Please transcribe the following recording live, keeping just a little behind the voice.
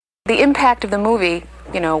the impact of the movie,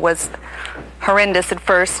 was horrendous at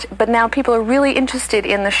first, but now people are really interested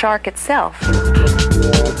in the shark itself.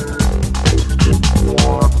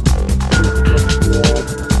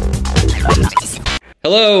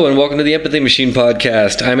 Hello, and welcome to the Empathy Machine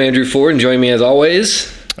podcast. I'm Andrew Ford, and joining me as always,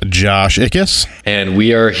 Josh Ickes. And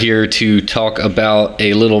we are here to talk about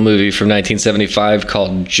a little movie from 1975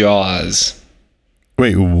 called Jaws.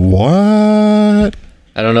 Wait, what?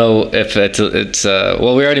 I don't know if it's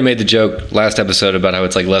well, we already made the joke last episode about how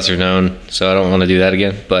it's like lesser known, so I don't want to do that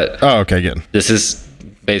again. But okay, good. This is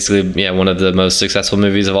basically one of the most successful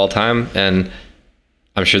movies of all time, and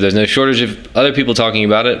I'm sure there's no shortage of other people talking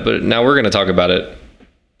about it. But now we're going to talk about it.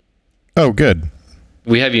 Oh, good.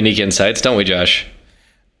 We have unique insights, don't we, Josh?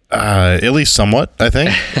 At least somewhat, I think.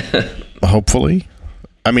 Hopefully.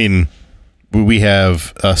 I mean, we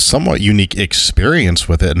have a somewhat unique experience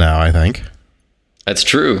with it now, I think. That's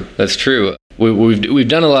true. We've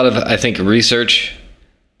done a lot of, I think, research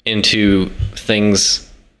into things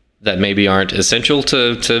that maybe aren't essential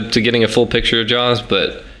to getting a full picture of Jaws,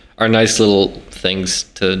 but are nice little things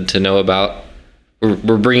to know about.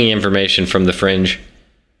 We're bringing information from the fringe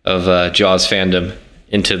of Jaws fandom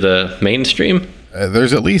into the mainstream.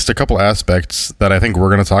 There's at least a couple aspects that I think we're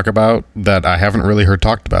going to talk about that I haven't really heard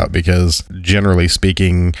talked about, because generally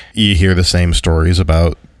speaking, you hear the same stories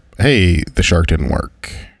about, hey, the shark didn't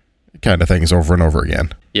work, kind of things over and over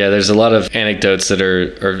again. Yeah, there's a lot of anecdotes that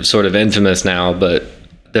are sort of infamous now, but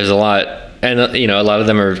there's a lot, and a lot of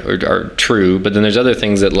them are true, but then there's other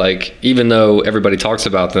things that, like, even though everybody talks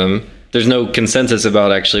about them, there's no consensus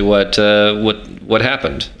about actually what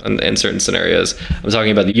happened in certain scenarios. I'm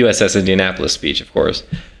talking about the USS Indianapolis speech, of course,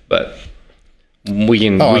 but we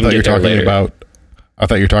can. I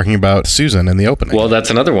thought you were talking about Susan in the opening. Well, that's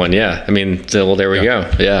another one. Yeah, I mean, there we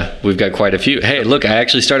go. Yeah, we've got quite a few. Hey, look, I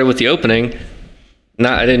actually started with the opening.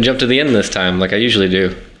 I didn't jump to the end this time like I usually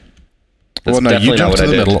do. That's you jumped to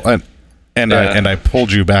the middle. And I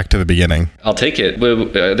pulled you back to the beginning. I'll take it.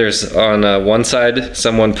 There's on one side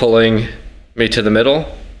someone pulling me to the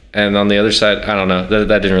middle, and on the other side, I don't know. That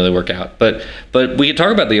didn't really work out. But we could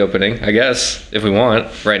talk about the opening, I guess, if we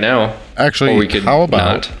want right now. Actually, or we could how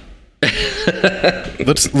about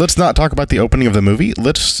let's not talk about the opening of the movie.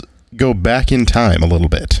 Let's go back in time a little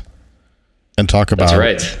bit and talk about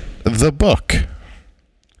the book,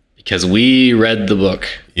 because we read the book.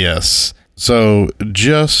 Yes. So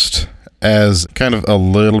just as kind of a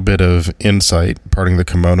little bit of insight, parting the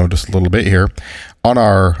kimono just a little bit here, on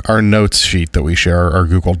our notes sheet that we share, our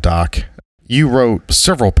Google Doc, you wrote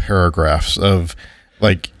several paragraphs of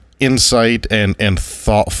like insight and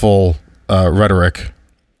thoughtful rhetoric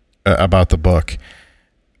about the book.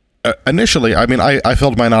 Initially, I mean, I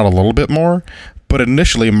filled mine out a little bit more, but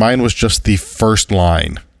initially mine was just the first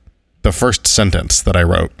line, the first sentence that I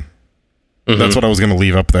wrote. Mm-hmm. That's what I was going to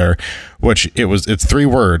leave up there, which it's 3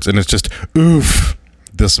 words, and it's just, oof,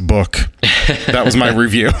 this book. That was my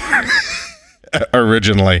review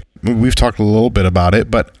originally. We've talked a little bit about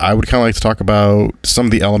it, but I would kind of like to talk about some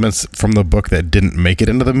of the elements from the book that didn't make it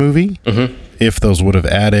into the movie. Mm-hmm. If those would have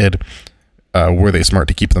added, were they smart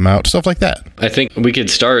to keep them out? Stuff like that. I think we could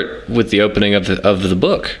start with the opening of the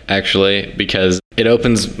book, actually, because it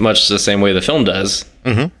opens much the same way the film does.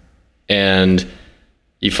 Mm-hmm. And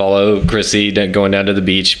you follow Chrissy going down to the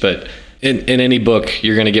beach, but in any book,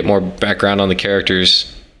 you're going to get more background on the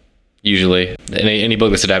characters, usually. Any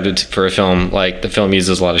book that's adapted for a film, like the film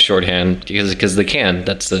uses a lot of shorthand because they can.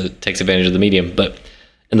 Takes advantage of the medium. But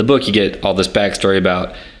in the book, you get all this backstory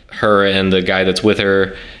about her and the guy that's with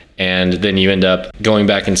her, and then you end up going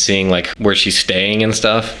back and seeing like where she's staying and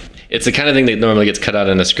stuff. It's the kind of thing that normally gets cut out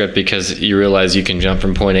in a script because you realize you can jump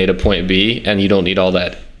from point A to point B, and you don't need all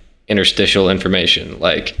that interstitial information.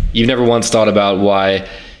 Like, you've never once thought about why,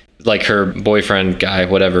 like, her boyfriend guy,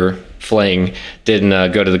 whatever, Fling,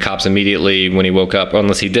 didn't go to the cops immediately when he woke up,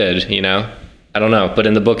 unless he did, I don't know. But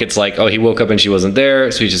in the book, it's like, oh, he woke up and she wasn't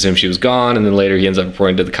there, so he just assumed she was gone, and then later he ends up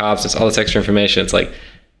reporting to the cops. It's all this extra information. It's like,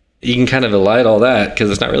 you can kind of elide all that because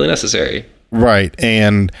it's not really necessary. Right,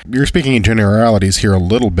 and you're speaking in generalities here a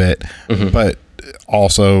little bit, mm-hmm. but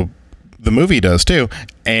also the movie does too,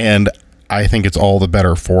 and I think it's all the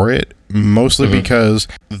better for it, mostly mm-hmm. because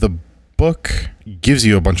the book gives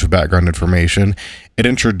you a bunch of background information. It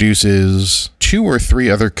introduces 2 or 3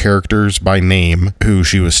 other characters by name who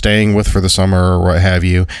she was staying with for the summer or what have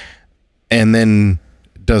you, and then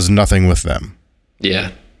does nothing with them.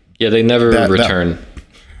 Yeah. Yeah, they never return.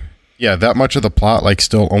 That much of the plot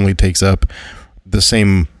still only takes up the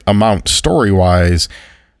same amount story-wise.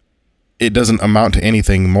 It doesn't amount to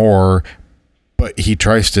anything more, but he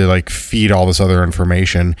tries to feed all this other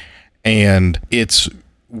information, and it's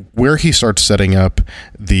where he starts setting up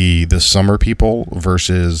the summer people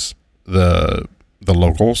versus the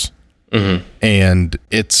locals. Mm-hmm. And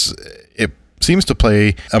it seems to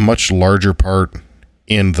play a much larger part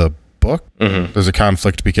in the book. Mm-hmm. There's a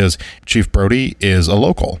conflict because Chief Brody is a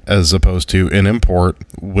local as opposed to an import,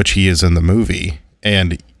 which he is in the movie.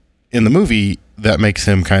 And in the movie, that makes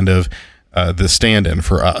him kind of the stand-in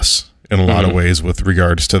for us in a lot of ways with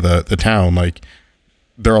regards to the town. Like,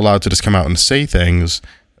 they're allowed to just come out and say things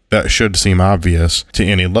that should seem obvious to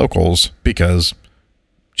any locals because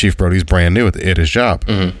Chief Brody's brand new at his job.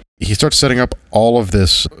 Mm-hmm. He starts setting up all of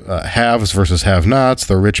this haves versus have-nots,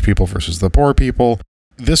 the rich people versus the poor people.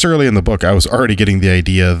 This early in the book, I was already getting the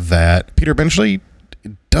idea that Peter Benchley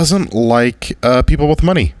doesn't like people with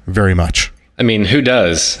money very much. I mean, who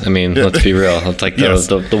does? I mean, let's be real. It's like the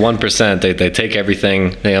 1%, they take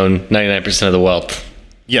everything. They own 99% of the wealth.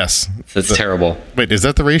 Yes. It's terrible. Wait, is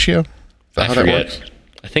that the ratio? Is that how forget. That works?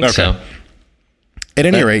 I think so. At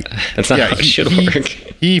any rate. That's not how it should work.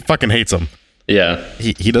 He fucking hates them. Yeah.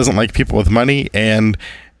 He doesn't like people with money, and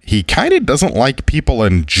he kind of doesn't like people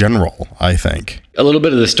in general, I think. A little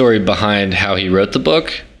bit of the story behind how he wrote the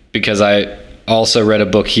book, because I also read a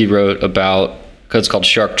book he wrote about, it's called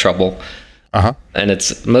Shark Trouble. Uh-huh. And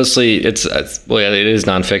it's mostly, it is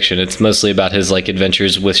nonfiction. It's mostly about his like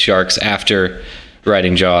adventures with sharks after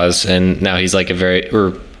writing Jaws. And now he's like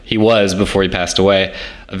he was, before he passed away,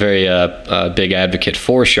 a very big advocate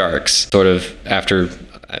for sharks. Sort of after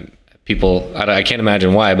people, I can't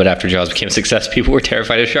imagine why, but after Jaws became a success, people were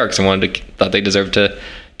terrified of sharks and thought they deserved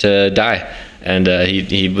to die. And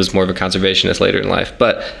he was more of a conservationist later in life.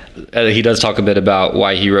 But he does talk a bit about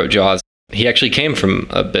why he wrote Jaws. He actually came from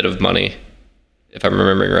a bit of money, if I'm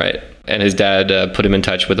remembering right. And his dad put him in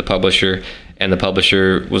touch with the publisher, and the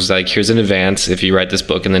publisher was like, here's an advance if you write this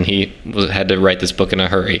book. And then he had to write this book in a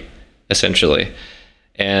hurry, essentially.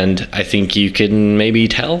 And I think you can maybe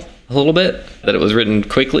tell a little bit that it was written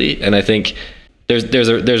quickly. And I think there's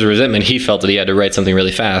a resentment. He felt that he had to write something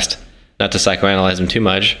really fast, not to psychoanalyze him too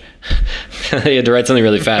much. He had to write something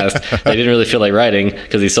really fast. They didn't really feel like writing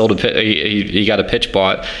because he got a pitch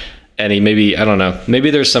bought. And he maybe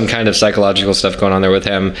there's some kind of psychological stuff going on there with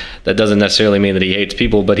him that doesn't necessarily mean that he hates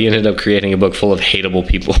people, but he ended up creating a book full of hateable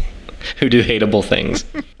people who do hateable things.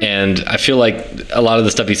 And I feel like a lot of the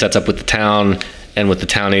stuff he sets up with the town and with the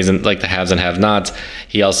townies and like the haves and have-nots,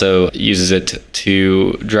 he also uses it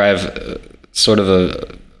to drive sort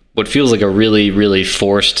of what feels like a really, really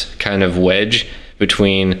forced kind of wedge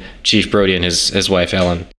between Chief Brody and his wife,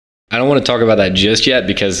 Ellen. I don't want to talk about that just yet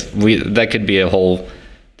because that could be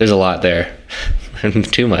there's a lot there.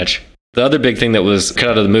 Too much. The other big thing that was cut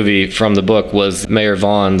out of the movie from the book was Mayor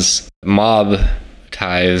Vaughn's mob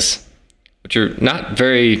ties, which are not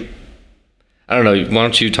very, I don't know, why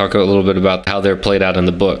don't you talk a little bit about how they're played out in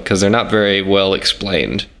the book? Because they're not very well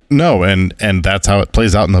explained. No, and that's how it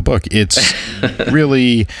plays out in the book. It's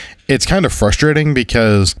really, it's kind of frustrating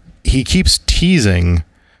because he keeps teasing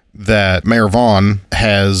that Mayor Vaughn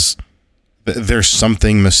there's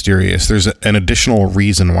something mysterious. There's an additional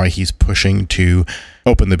reason why he's pushing to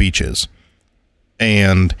open the beaches.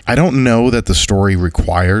 And I don't know that the story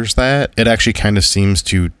requires that. It actually kind of seems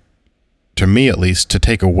to me at least, to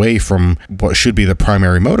take away from what should be the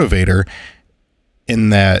primary motivator, in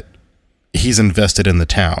that he's invested in the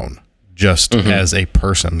town just as a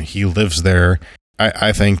person. He lives there.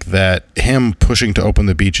 I think that him pushing to open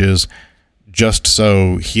the beaches just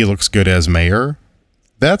so he looks good as mayor,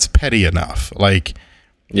 that's petty enough. Like,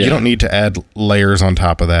 you don't need to add layers on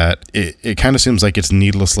top of that. It kind of seems like it's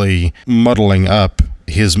needlessly muddling up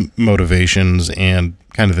his motivations and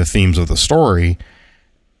kind of the themes of the story.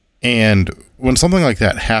 And when something like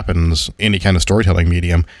that happens, any kind of storytelling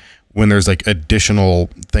medium, when there's like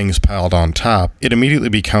additional things piled on top, it immediately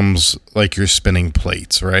becomes like you're spinning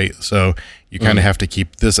plates, right? So you kind of have to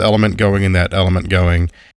keep this element going and that element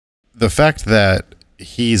going. The fact that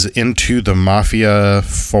he's into the mafia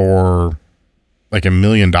for like $1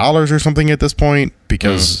 million or something at this point,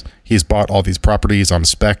 because he's bought all these properties on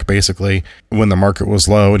spec basically when the market was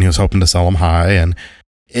low and he was hoping to sell them high, and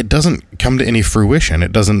it doesn't come to any fruition.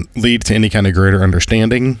 It doesn't lead to any kind of greater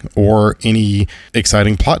understanding or any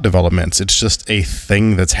exciting plot developments. It's just a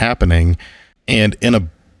thing that's happening. And in a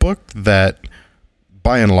book that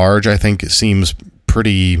by and large I think seems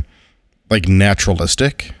pretty like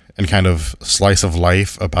naturalistic and kind of slice of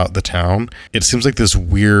life about the town, it seems like this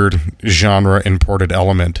weird genre imported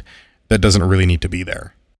element that doesn't really need to be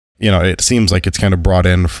there. You know, it seems like it's kind of brought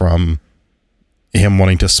in from him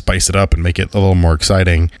wanting to spice it up and make it a little more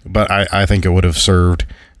exciting. But I think it would have served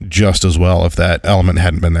just as well if that element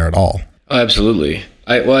hadn't been there at all. Oh, absolutely.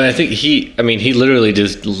 I think he literally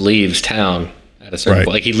just leaves town at a certain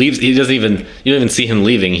point. Like he leaves, you don't even see him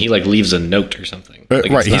leaving. He like leaves a note or something.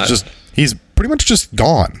 Like he's pretty much just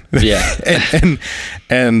gone. Yeah.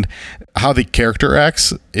 and how the character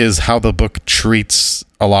acts is how the book treats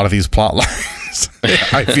a lot of these plot lines.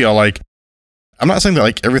 I feel like, I'm not saying that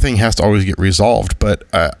like everything has to always get resolved, but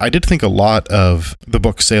I did think a lot of the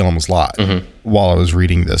book Salem's Lot while I was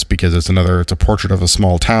reading this, because it's a portrait of a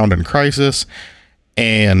small town in crisis,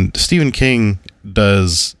 and Stephen King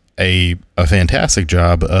does a fantastic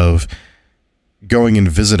job of going and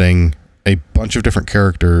visiting a bunch of different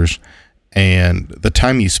characters, and the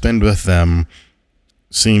time you spend with them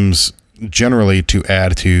seems generally to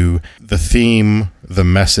add to the theme, the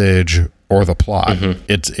message, or the plot.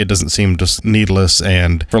 It doesn't seem just needless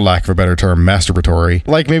and, for lack of a better term, masturbatory,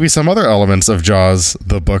 like maybe some other elements of Jaws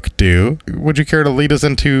the book do. Would you care to lead us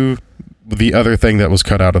into the other thing that was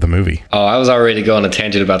cut out of the movie? Oh, I was already going on a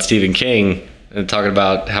tangent about Stephen King and talking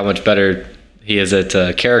about how much better he is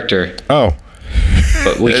at character. Oh.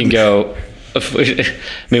 But we can go... I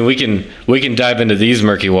mean, we can dive into these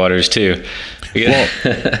murky waters too.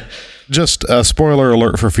 Well, just a spoiler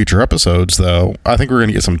alert for future episodes, though. I think we're going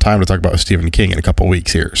to get some time to talk about Stephen King in a couple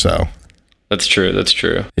weeks here. So that's true.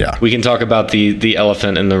 Yeah, we can talk about the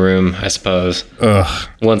elephant in the room, I suppose.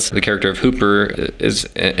 Once the character of Hooper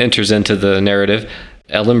enters into the narrative,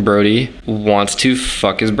 Ellen Brody wants to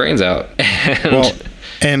fuck his brains out.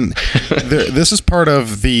 And this is part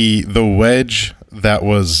of the wedge that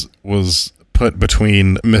was put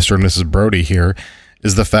between Mr. and Mrs. Brody here,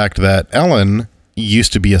 is the fact that Ellen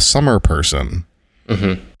used to be a summer person.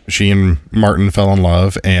 She and Martin fell in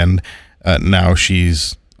love, and now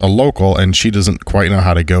she's a local, and she doesn't quite know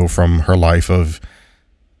how to go from her life of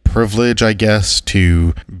privilege, I guess,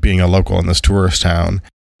 to being a local in this tourist town.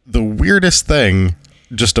 The weirdest thing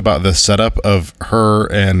just about the setup of her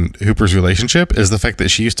and Hooper's relationship is the fact that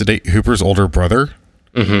she used to date Hooper's older brother.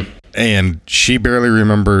 And she barely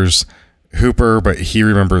remembers Hooper, but he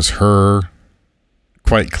remembers her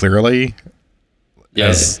quite clearly.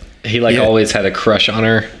 Yes, he always had a crush on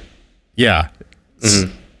her. Yeah.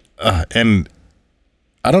 And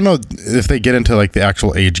I don't know if they get into like the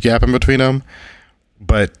actual age gap in between them,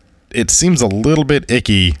 but it seems a little bit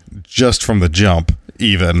icky just from the jump,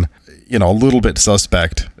 even, a little bit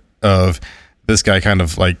suspect of this guy kind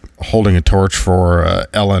of like holding a torch for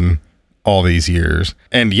Ellen all these years.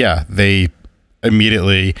 And yeah, they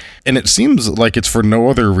immediately, and it seems like it's for no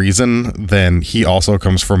other reason than he also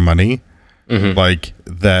comes from money. Like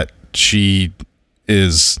that she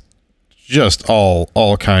is just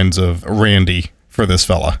all kinds of randy for this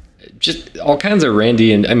fella. Just all kinds of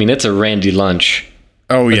randy, and I mean, it's a randy lunch.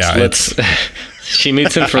 Oh yeah. She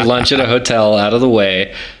meets him for lunch at a hotel out of the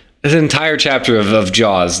way. This entire chapter of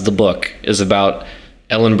Jaws, the book, is about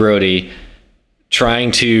Ellen Brody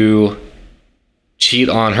trying to cheat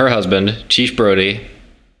on her husband, Chief Brody,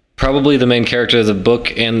 probably the main character of the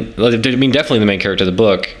book, and definitely the main character of the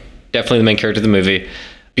book, definitely the main character of the movie,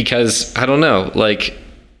 because I don't know, like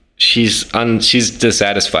she's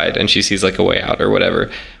dissatisfied and she sees like a way out or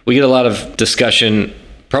whatever. We get a lot of discussion,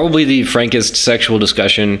 probably the frankest sexual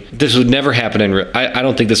discussion. This would never happen I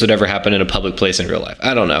don't think this would ever happen in a public place in real life.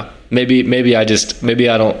 I don't know. Maybe I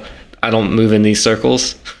don't move in these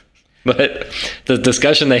circles. But the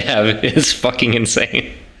discussion they have is fucking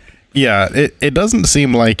insane. Yeah, it doesn't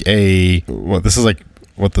seem like this is like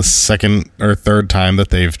the second or third time that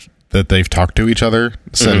they've talked to each other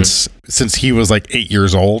since he was like 8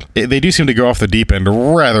 years old. They do seem to go off the deep end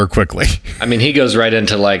rather quickly. I mean, he goes right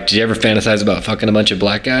into like, did you ever fantasize about fucking a bunch of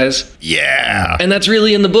black guys? Yeah. And that's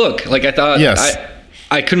really in the book. Like I thought, yes.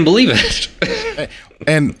 I couldn't believe it.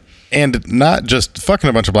 and not just fucking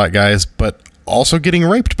a bunch of black guys, but also getting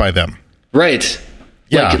raped by them. Right.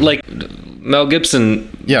 Yeah. Like Mel Gibson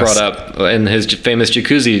brought up in his famous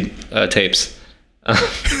jacuzzi tapes. The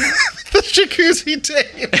jacuzzi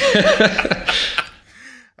tape.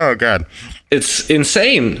 Oh God. It's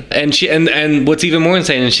insane. And and what's even more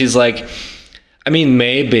insane, and she's like,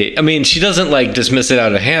 she doesn't like dismiss it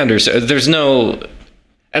out of hand, or so. There's no,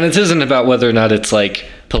 and it isn't about whether or not it's like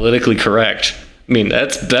politically correct. I mean,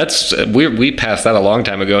 that's we passed that a long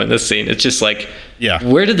time ago in this scene. It's just like,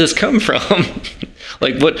 where did this come from?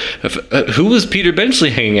 Like, who was Peter Benchley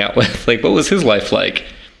hanging out with? Like, what was his life like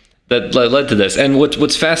that led to this? And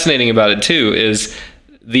what's fascinating about it too is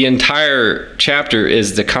the entire chapter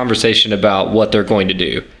is the conversation about what they're going to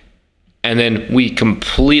do. And then we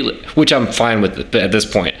completely, which I'm fine with at this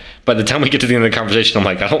point. By the time we get to the end of the conversation, I'm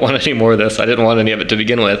like, I don't want any more of this. I didn't want any of it to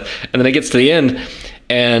begin with. And then it gets to the end,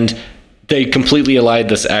 and they completely elide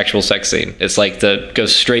this actual sex scene. It's like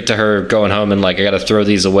goes straight to her going home and like, I got to throw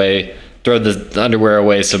these away, throw the underwear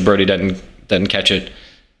away so Brody doesn't catch it.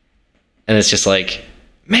 And it's just like,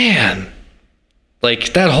 man,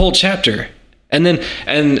 like that whole chapter. And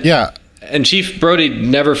Chief Brody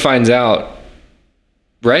never finds out,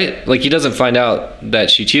 right? Like he doesn't find out that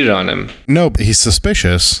she cheated on him. No, but he's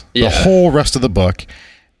suspicious the whole rest of the book,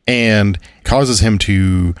 and causes him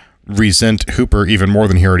to resent Hooper even more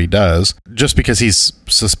than he already does, just because he's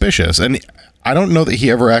suspicious. And I don't know that he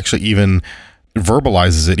ever actually even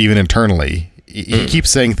verbalizes it, even internally. He keeps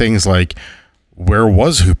saying things like, where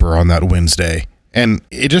was Hooper on that Wednesday? And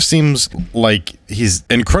it just seems like he's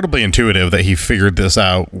incredibly intuitive that he figured this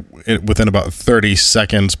out within about 30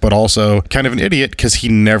 seconds, but also kind of an idiot because he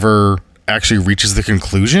never actually reaches the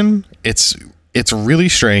conclusion. It's really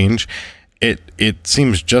strange. It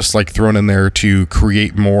seems just like thrown in there to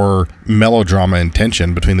create more melodrama and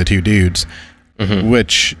tension between the two dudes,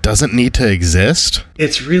 which doesn't need to exist.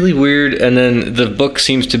 It's really weird. And then the book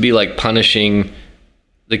seems to be like punishing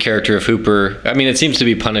the character of Hooper. I mean, it seems to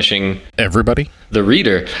be punishing everybody, the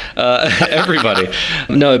reader, everybody.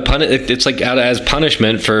 No, it's like as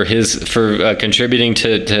punishment for contributing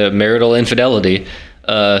to marital infidelity.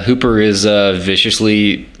 Hooper is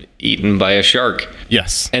viciously eaten by a shark.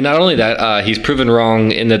 Yes. And not only that, he's proven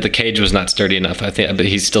wrong in that the cage was not sturdy enough. I think, but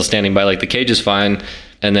he's still standing by like the cage is fine.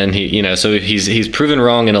 And then so he's proven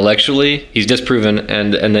wrong intellectually. He's disproven,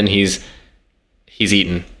 and then he's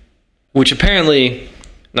eaten, which apparently,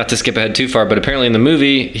 not to skip ahead too far, but apparently in the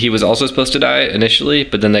movie he was also supposed to die initially,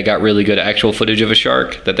 but then they got really good actual footage of a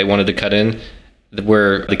shark that they wanted to cut in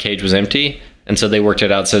where the cage was empty, and so they worked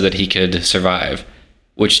it out so that he could survive,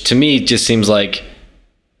 which to me just seems like,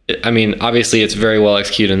 I mean, obviously it's very well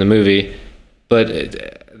executed in the movie,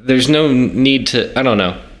 but there's no need to, I don't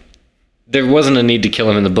know. There wasn't a need to kill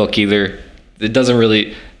him in the book either. It doesn't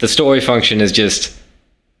really, the story function is just,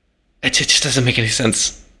 it just doesn't make any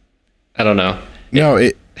sense. I don't know. No,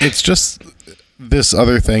 it's just this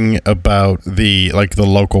other thing about the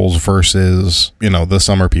locals versus, the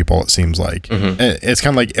summer people, it seems like. It's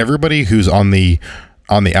kind of like everybody who's on the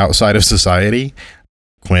outside of society,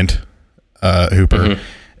 Quint, Hooper,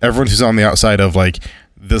 everyone who's on the outside of like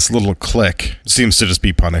this little clique seems to just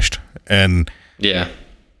be punished and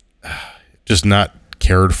just not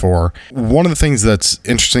cared for. One of the things that's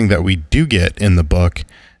interesting that we do get in the book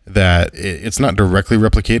that it's not directly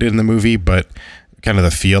replicated in the movie, but kind of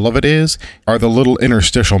the feel of it are the little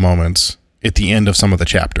interstitial moments at the end of some of the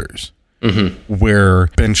chapters where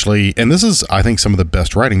Benchley, and this is, I think, some of the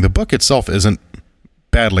best writing. The book itself isn't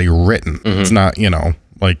badly written. It's not,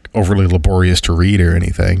 like overly laborious to read or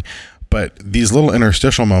anything, but these little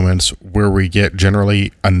interstitial moments where we get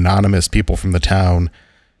generally anonymous people from the town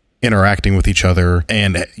interacting with each other,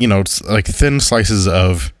 and it's like thin slices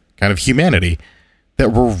of kind of humanity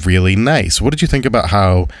that were really nice. What did you think about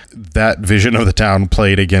how that vision of the town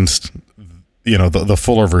played against the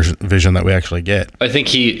fuller vision that we actually get? I think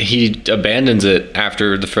he abandons it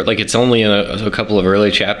after the first, like it's only in a couple of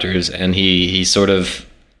early chapters, and he sort of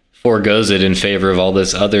foregoes it in favor of all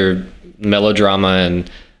this other melodrama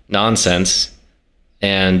and nonsense.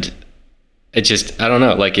 And it just, I don't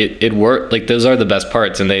know, like it worked. Like those are the best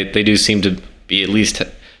parts, and they do seem to at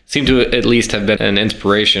least have been an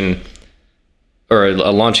inspiration or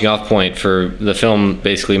a launching off point for the film,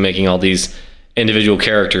 basically making all these individual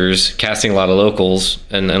characters, casting a lot of locals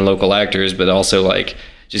and local actors, but also like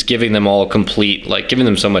just giving them all complete, like giving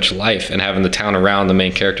them so much life and having the town around the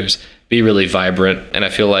main characters be really vibrant. And I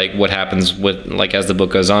feel like what happens with, like, as the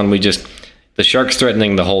book goes on, the shark's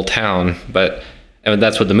threatening the whole town, and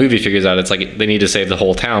that's what the movie figures out. It's like, they need to save the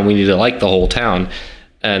whole town. We need to like the whole town.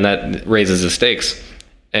 And that raises the stakes,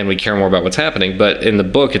 and we care more about what's happening. But in the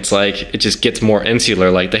book, it's like, it just gets more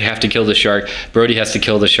insular. Like, they have to kill the shark. Brody has to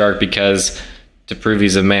kill the shark to prove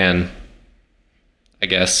he's a man, I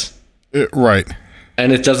guess. Right.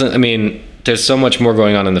 And it doesn't, I mean, there's so much more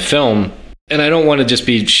going on in the film, and I don't want to just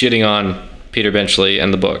be shitting on Peter Benchley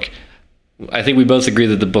and the book. I think we both agree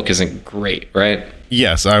that the book isn't great, right?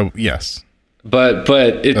 Yes, yes. But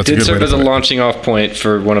it did serve as a launching off point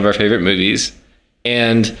for one of our favorite movies,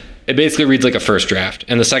 and it basically reads like a first draft,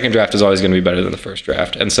 and the second draft is always going to be better than the first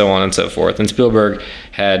draft, and so on and so forth. And Spielberg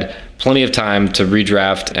had plenty of time to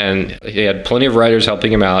redraft, and he had plenty of writers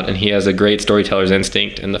helping him out, and he has a great storyteller's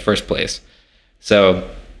instinct in the first place. So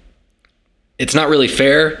it's not really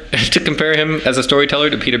fair to compare him as a storyteller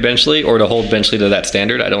to Peter Benchley, or to hold Benchley to that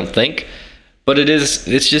standard, I don't think. But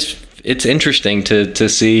it's interesting to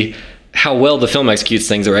see how well the film executes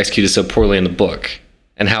things that were executed so poorly in the book,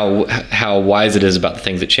 and how wise it is about the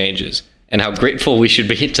things it changes. and how grateful we should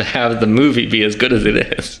be to have the movie be as good as it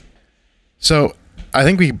is. So I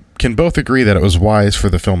think we can both agree that it was wise for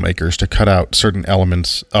the filmmakers to cut out certain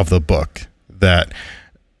elements of the book that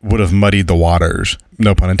would have muddied the waters,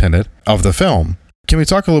 no pun intended, of the film. Can we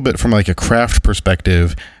talk a little bit from like a craft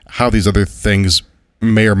perspective, how these other things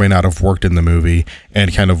may or may not have worked in the movie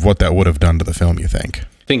and kind of what that would have done to the film, you think?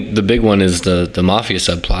 I think the big one is the mafia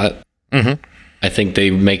subplot. Mm-hmm. I think they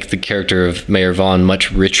make the character of Mayor Vaughn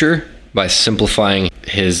much richer by simplifying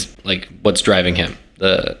his, like, what's driving him.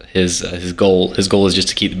 His goal is just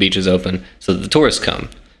to keep the beaches open so that the tourists come,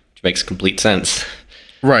 which makes complete sense.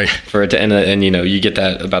 Right. For it to end, and you get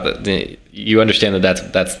that about you understand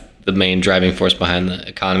that that's the main driving force behind the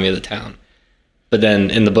economy of the town. But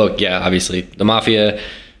then in the book, yeah, obviously the mafia,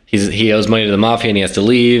 he owes money to the mafia and he has to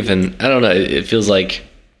leave, and I don't know, it feels like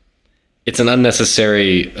it's an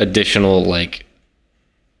unnecessary additional like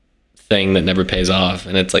thing that never pays off.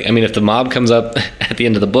 And it's like, I mean, if the mob comes up at the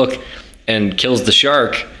end of the book and kills the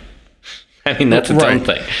shark, I mean, that's its own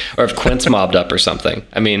thing. Or if Quint's mobbed up or something.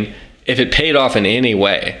 I mean, if it paid off in any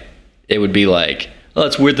way, it would be like, well,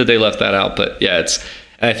 it's weird that they left that out. But yeah,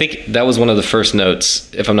 and I think that was one of the first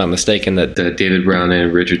notes, if I'm not mistaken, that David Brown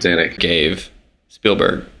and Richard Zanuck gave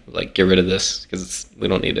Spielberg, like, get rid of this because we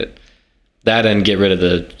don't need it. That and get rid of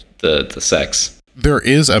the sex. There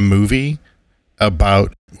is a movie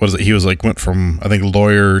about, what is it? He was like, went from, I think,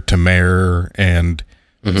 lawyer to mayor and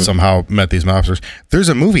somehow met these mobsters. There's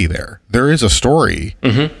a movie there. There is a story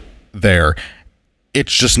there.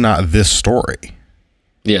 It's just not this story.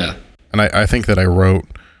 Yeah. And I think that I wrote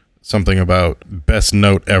something about best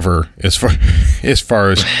note ever as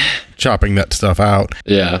far as chopping that stuff out.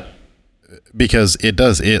 Yeah. Because it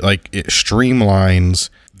streamlines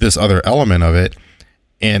this other element of it,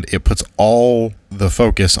 and it puts all the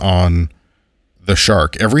focus on the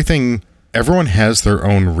shark. Everyone has their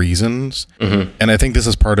own reasons. And I think this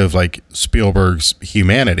is part of like Spielberg's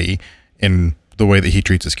humanity in the way that he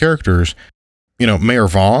treats his characters. You know, Mayor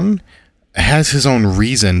Vaughn has his own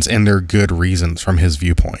reasons, and they're good reasons from his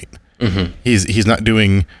viewpoint. He's not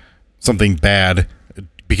doing something bad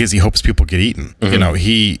because he hopes people get eaten. You know,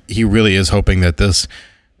 he really is hoping that this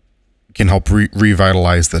can help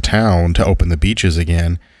revitalize the town to open the beaches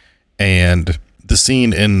again. And the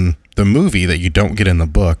scene in the movie that you don't get in the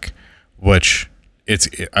book, which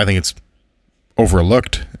I think it's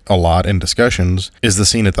overlooked a lot in discussions, is the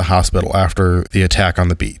scene at the hospital after the attack on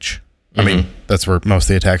the beach. I mean, that's where most of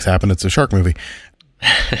the attacks happen. It's a shark movie.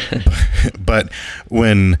 But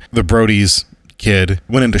when the Brody's kid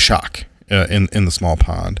went into shock in the small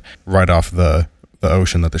pond right off the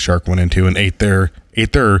ocean that the shark went into and ate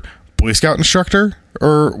their Boy Scout instructor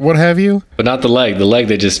or what have you. But not the leg. The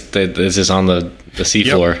leg, it's just on the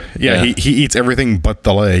seafloor. Yeah, he eats everything but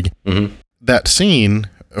the leg. That scene,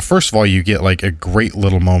 first of all, you get like a great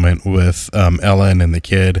little moment with Ellen and the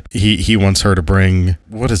kid. He wants her to bring,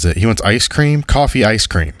 what is it? He wants coffee ice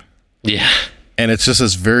cream. Yeah. And it's just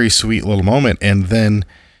this very sweet little moment. And then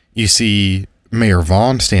you see Mayor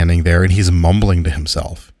Vaughn standing there and he's mumbling to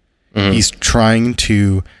himself. He's trying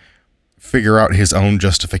to figure out his own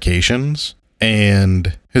justifications.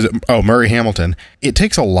 And Murray Hamilton. It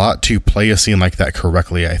takes a lot to play a scene like that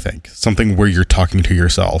correctly, I think. Something where you're talking to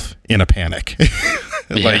yourself in a panic.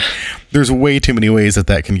 Like, there's way too many ways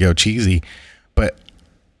that can go cheesy. But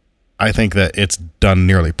I think that it's done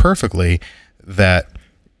nearly perfectly, that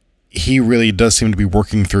he really does seem to be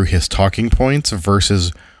working through his talking points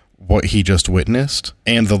versus what he just witnessed.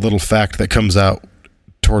 And the little fact that comes out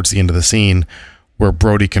towards the end of the scene where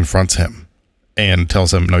Brody confronts him and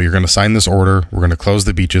tells him, no, you're going to sign this order. We're going to close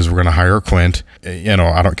the beaches. We're going to hire Quint. You know,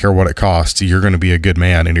 I don't care what it costs. You're going to be a good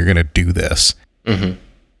man and you're going to do this.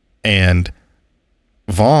 And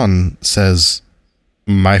Vaughn says,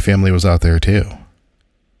 my family was out there too.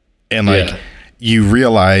 And like, you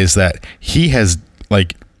realize that he has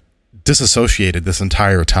like disassociated this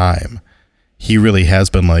entire time. He really has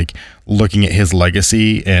been like looking at his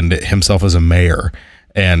legacy and himself as a mayor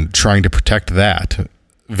and trying to protect that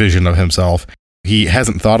vision of himself. He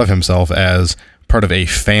hasn't thought of himself as part of a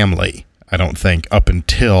family, I don't think, up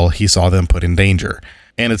until he saw them put in danger.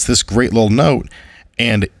 And it's this great little note,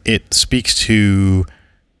 and it speaks to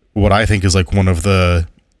what I think is like one of the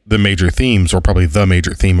major themes, or probably the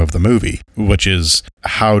major theme of the movie, which is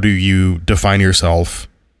how do you define yourself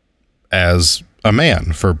as a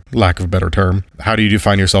man, for lack of a better term? How do you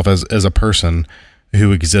define yourself as a person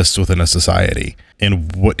who exists within a society?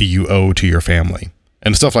 And what do you owe to your family?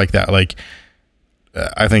 And stuff like that. Like,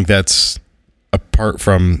 I think that's, apart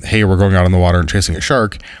from, hey, we're going out in the water and chasing a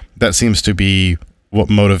shark, that seems to be what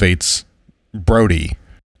motivates Brody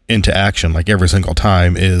into action, like every single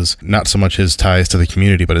time, is not so much his ties to the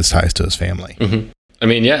community, but his ties to his family. Mm-hmm. I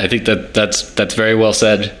mean, yeah, I think that's very well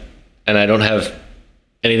said. And I don't have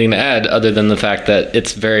anything to add other than the fact that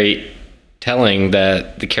it's very telling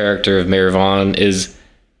that the character of Mayor Vaughn is,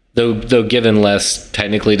 though given less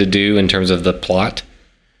technically to do in terms of the plot,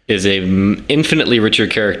 is a infinitely richer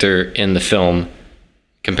character in the film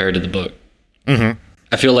compared to the book. Mm-hmm.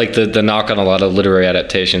 I feel like the knock on a lot of literary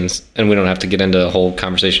adaptations, and we don't have to get into a whole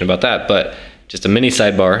conversation about that, but just a mini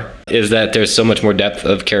sidebar, is that there's so much more depth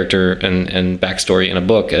of character and backstory in a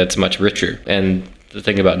book, and it's much richer. And the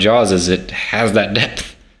thing about Jaws is it has that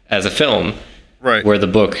depth as a film, right, where the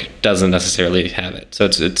book doesn't necessarily have it. So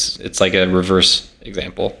it's like a reverse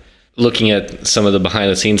example. Looking at some of the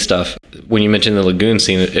behind the scenes stuff, when you mentioned the lagoon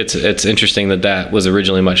scene, it's interesting that was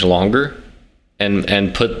originally much longer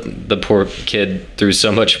and put the poor kid through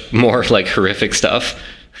so much more like horrific stuff.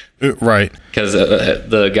 Right. Because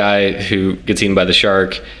the guy who gets eaten by the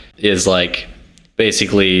shark is like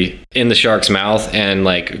basically in the shark's mouth and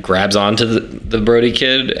like grabs onto the Brody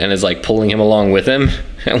kid and is like pulling him along with him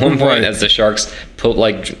at one point, as the shark's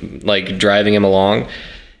like driving him along.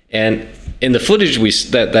 And in the footage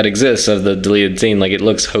that exists of the deleted scene, like it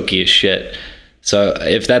looks hokey as shit. So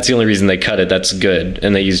if that's the only reason they cut it, that's good.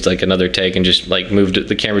 And they used like another take and just like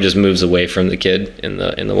the camera just moves away from the kid in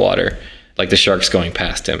the water, like the shark's going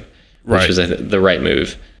past him, which was the right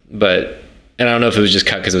move. But, and I don't know if it was just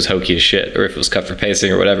cut because it was hokey as shit or if it was cut for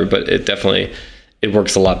pacing or whatever, but it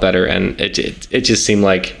works a lot better. And it just seemed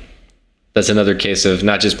like that's another case of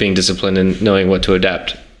not just being disciplined and knowing what to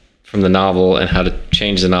adapt from the novel and how to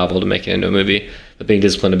change the novel to make it into a movie, but being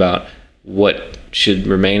disciplined about what should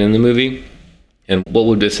remain in the movie and what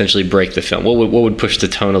would essentially break the film. What would push the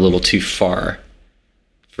tone a little too far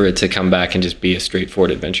for it to come back and just be a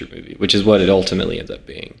straightforward adventure movie, which is what it ultimately ends up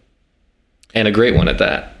being. And a great one at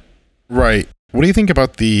that. Right. What do you think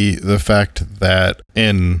about the fact that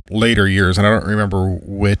in later years, and I don't remember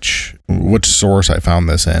which source I found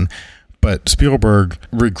this in, but Spielberg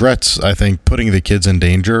regrets, I think, putting the kids in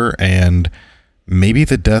danger and maybe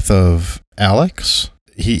the death of Alex?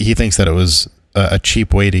 He thinks that it was a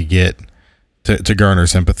cheap way to get to garner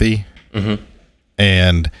sympathy. Mm-hmm.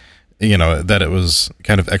 And, that it was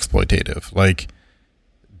kind of exploitative. Like,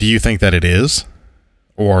 do you think that it is?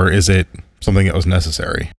 Or is it something that was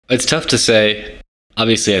necessary? It's tough to say.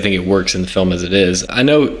 Obviously, I think it works in the film as it is. I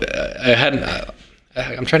know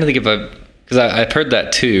I'm trying to think because I've heard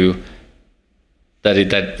that too, that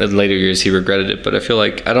in later years he regretted it, but I feel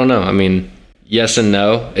like, I don't know. I mean, yes and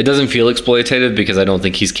no. It doesn't feel exploitative because I don't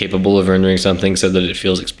think he's capable of rendering something so that it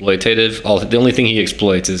feels exploitative. The only thing he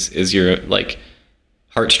exploits is your like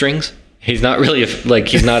heartstrings. He's not really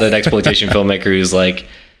he's not an exploitation filmmaker who's like,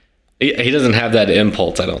 he doesn't have that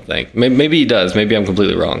impulse, I don't think. Maybe he does. Maybe I'm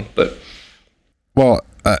completely wrong, but. Well,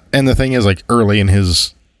 and the thing is, like, early in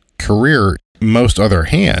his career, most other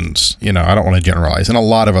hands, I don't want to generalize, in a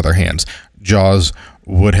lot of other hands, Jaws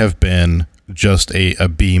would have been just a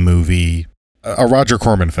B movie, a Roger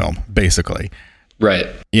Corman film, basically. Right.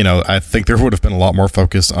 I think there would have been a lot more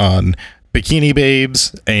focus on bikini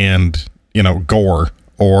babes and, gore,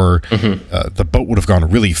 or the boat would have gone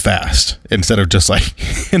really fast instead of just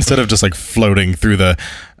like floating through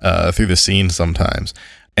the scene sometimes.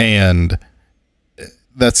 And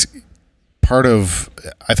that's part of,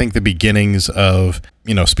 I think, the beginnings of,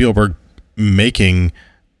 Spielberg making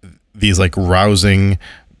these like rousing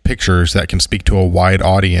pictures that can speak to a wide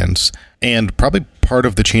audience, and probably part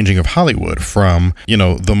of the changing of Hollywood from,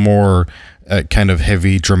 the more kind of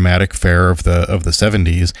heavy dramatic fare of the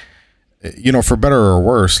 70s, for better or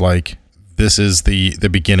worse. Like, this is the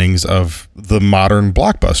beginnings of the modern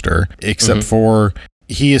blockbuster, except for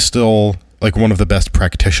he is still like one of the best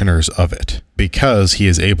practitioners of it, because he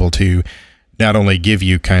is able to not only give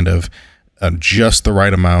you kind of just the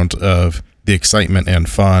right amount of the excitement and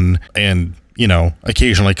fun and,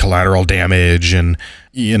 occasionally collateral damage and,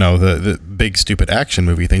 the big stupid action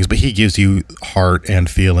movie things, but he gives you heart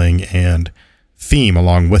and feeling and theme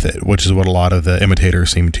along with it, which is what a lot of the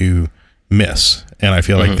imitators seem to miss. And I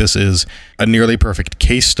feel like this is a nearly perfect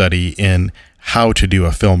case study in how to do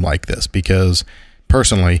a film like this, because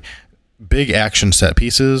personally, big action set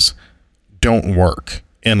pieces don't work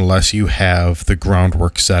unless you have the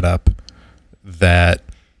groundwork set up that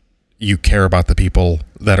you care about the people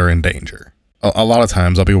that are in danger. A lot of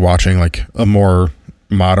times I'll be watching like a more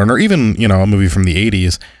modern, or even, a movie from the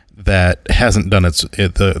 80s that hasn't done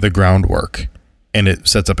the groundwork, and it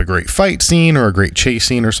sets up a great fight scene or a great chase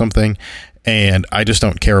scene or something, and I just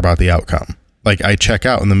don't care about the outcome. Like, I check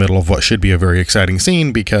out in the middle of what should be a very exciting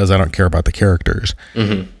scene because I don't care about the characters.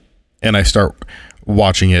 And I start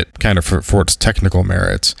watching it kind of for its technical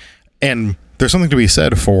merits. And there's something to be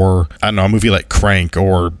said for, I don't know, a movie like Crank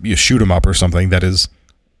or you Shoot 'em Up or something that is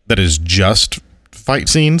just fight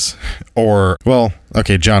scenes, or, well,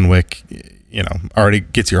 okay, John Wick, already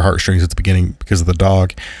gets your heartstrings at the beginning because of the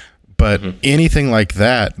dog. But anything like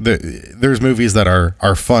that, there's movies that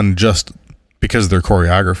are fun just because of their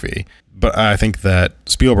choreography. But I think that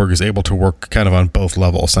Spielberg is able to work kind of on both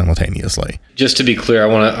levels simultaneously. Just to be clear,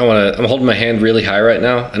 I'm holding my hand really high right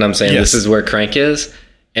now, and I'm saying This is where Crank is,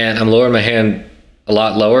 and I'm lowering my hand a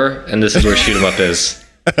lot lower, and this is where Shoot 'em Up is.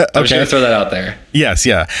 I'm just going to throw that out there. Yes,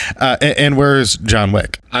 yeah. And where's John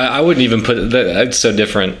Wick? I wouldn't even put it, it's so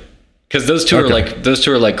different. Because those two are like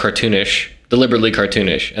cartoonish, deliberately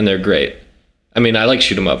cartoonish, and they're great. I mean, I like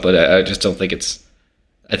Shoot 'em Up, but I just don't think it's.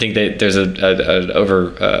 I think there's an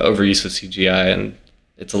overuse of CGI, and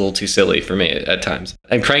it's a little too silly for me at times.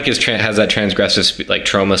 And Crank has that transgressive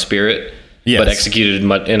trauma spirit, but executed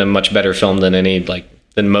in a much better film than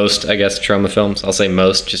than most, I guess, trauma films. I'll say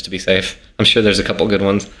most just to be safe. I'm sure there's a couple good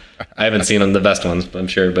ones. I haven't seen them, the best ones, but I'm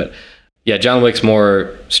sure. But yeah, John Wick's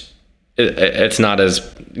more. It's not as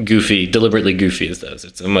deliberately goofy as those.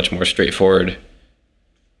 It's a much more straightforward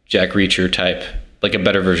Jack Reacher type, like a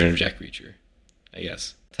better version of Jack Reacher, I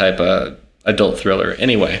guess, type adult thriller.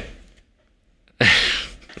 Anyway,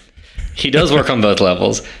 he does work on both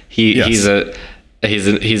levels. He's the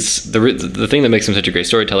thing that makes him such a great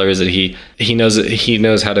storyteller is that he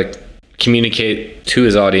knows how to communicate to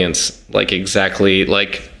his audience exactly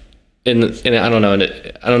in I don't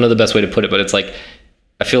know the best way to put it, but it's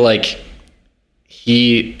I feel like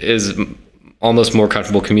he is almost more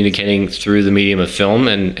comfortable communicating through the medium of film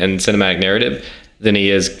and cinematic narrative than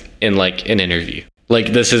he is in an interview.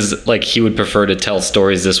 This is he would prefer to tell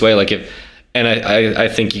stories this way. I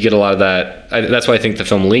think you get a lot of that. That's why I think the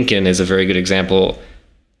film Lincoln is a very good example.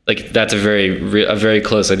 That's a very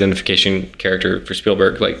close identification character for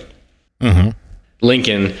Spielberg.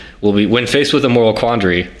 Lincoln will be, when faced with a moral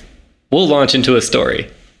quandary, will launch into a story.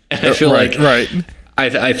 And I feel right.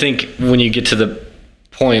 I think when you get to the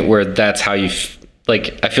point where that's how you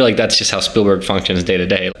I feel like that's just how Spielberg functions day to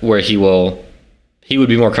day, where he would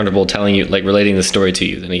be more comfortable telling you, relating the story to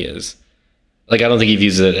you than he is. I don't think he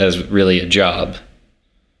views it as really a job.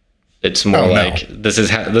 It's more this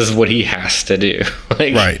is what he has to do.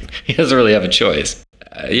 Right. He doesn't really have a choice.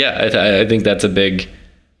 I think that's a big,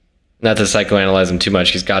 not to psychoanalyze him too much,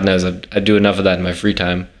 because God knows I do enough of that in my free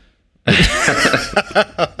time.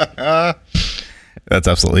 That's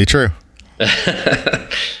absolutely true.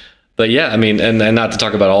 But yeah, I mean, and not to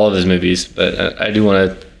talk about all of his movies, but I do want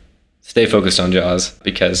to stay focused on Jaws,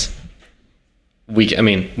 because we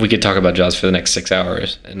could talk about Jaws for the next 6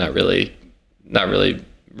 hours and not really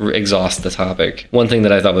exhaust the topic. One thing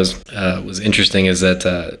that I thought was interesting is that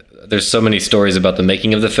there's so many stories about the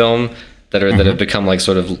making of the film that have become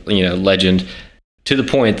sort of legend, to the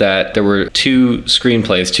point that there were two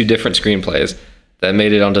different screenplays that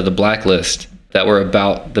made it onto the blacklist that were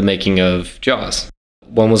about the making of Jaws.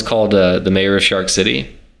 One was called The Mayor of Shark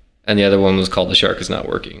City, and the other one was called The Shark Is Not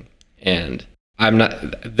Working. And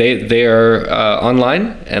they are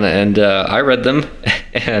online, and I read them,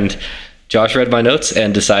 and Josh read my notes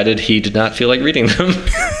and decided he did not feel like reading them.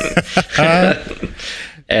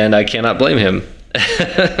 And I cannot blame him.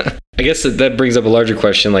 I guess that brings up a larger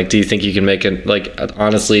question. Do you think you can make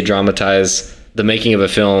honestly dramatize the making of a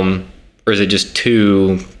film, or is it just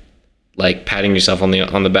too patting yourself on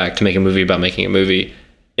the back to make a movie about making a movie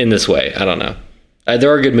in this way? I don't know.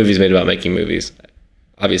 There are good movies made about making movies,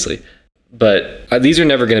 obviously, but these are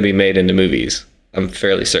never going to be made into movies. I'm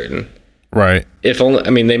fairly certain. Right. If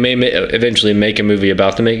only, they may eventually make a movie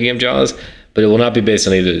about the making of Jaws, but it will not be based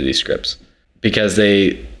on either of these scripts, because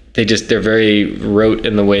they're very rote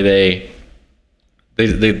in the way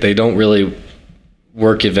they don't really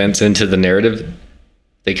work events into the narrative.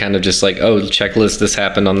 They kind of just checklist, this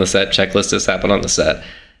happened on the set, checklist, this happened on the set.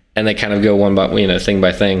 And they kind of go thing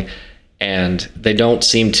by thing. And they don't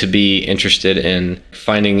seem to be interested in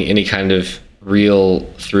finding any kind of real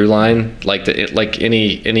through line,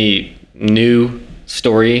 any new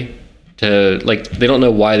story they don't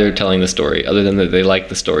know why they're telling the story, other than that they like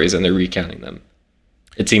the stories and they're recounting them.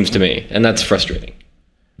 It seems to me. And that's frustrating.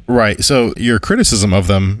 Right. So your criticism of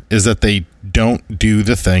them is that they don't do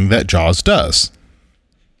the thing that Jaws does.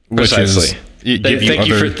 Precisely.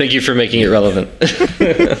 Thank you for making it relevant.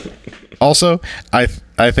 Also, I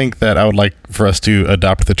think that I would like for us to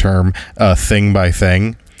adopt the term thing by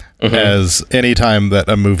thing, as any time that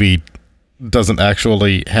a movie doesn't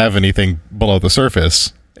actually have anything below the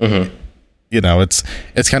surface,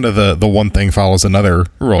 it's kind of the one thing follows another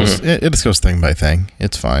rules. Mm-hmm. It just goes thing by thing.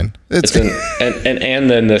 It's fine. And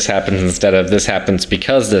then this happens instead of this happens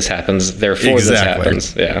because this happens, therefore exactly.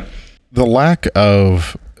 This happens. Yeah. The lack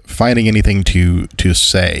of finding anything to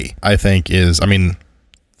say, I think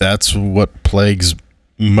that's what plagues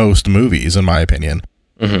most movies, in my opinion.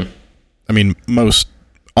 Mm-hmm. Most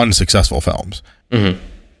unsuccessful films. Mm-hmm.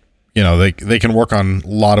 They can work on a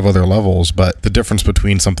lot of other levels, but the difference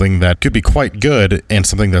between something that could be quite good and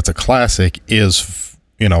something that's a classic is,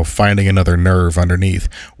 finding another nerve underneath,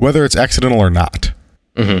 whether it's accidental or not.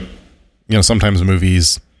 Mm-hmm. Sometimes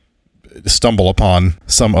movies stumble upon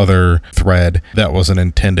some other thread that wasn't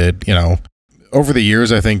intended. Over the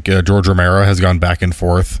years, I think George Romero has gone back and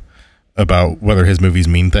forth about whether his movies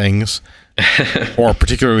mean things. Or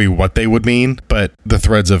particularly what they would mean, but the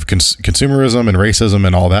threads of consumerism and racism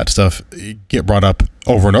and all that stuff get brought up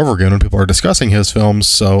over and over again when people are discussing his films.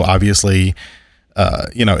 So obviously,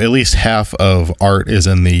 at least half of art is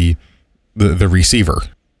in the receiver.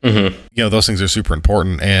 Mm-hmm. Those things are super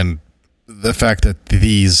important, and the fact that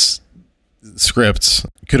these scripts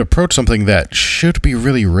could approach something that should be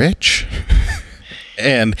really rich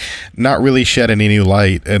and not really shed any new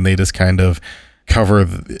light, and they just kind of cover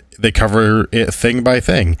it thing by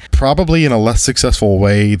thing, probably in a less successful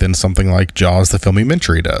way than something like Jaws the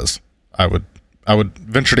Filmymentary does. I would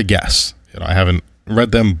venture to guess. I haven't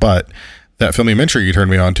read them, but that Filmymentary you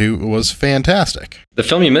turned me on to was fantastic. The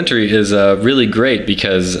Filmymentary is really great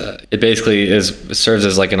because it basically serves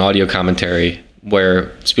as like an audio commentary,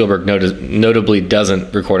 where Spielberg notably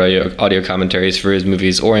doesn't record audio commentaries for his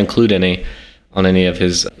movies or include any on any of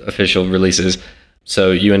his official releases.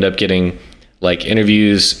 So you end up getting like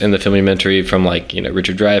interviews in the Filmymentary from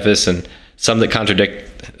Richard Dreyfuss, and some that contradict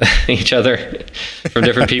each other from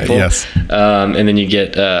different people. Yes. And then you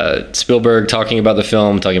get Spielberg talking about the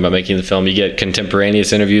film, talking about making the film. You get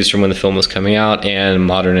contemporaneous interviews from when the film was coming out, and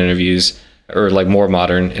modern interviews, or more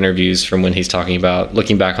modern interviews from when he's talking about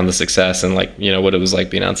looking back on the success and what it was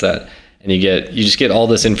like being on set. And you just get all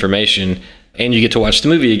this information, and you get to watch the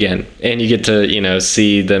movie again, and you get to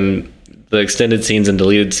see the extended scenes and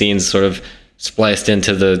deleted scenes sort of spliced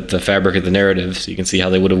into the fabric of the narrative, so you can see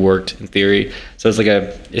how they would have worked in theory. So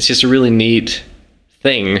it's just a really neat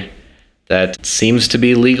thing that seems to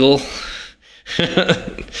be legal.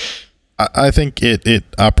 I think it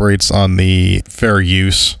operates on the fair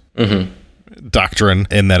use doctrine,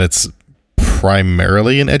 in that it's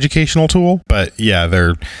primarily an educational tool. But yeah,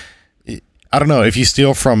 I don't know, if you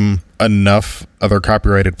steal from enough other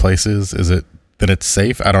copyrighted places, then it's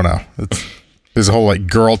safe? I don't know. There's a whole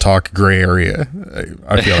girl talk gray area,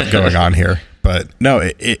 I feel like, going on here. But no,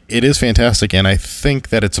 it is fantastic, and I think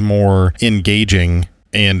that it's more engaging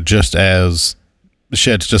and sheds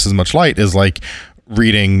just as much light as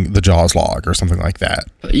reading the Jaws log or something like that.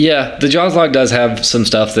 Yeah, the Jaws log does have some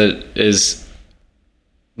stuff that is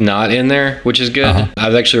not in there, which is good. Uh-huh. I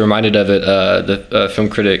was actually reminded of it, the film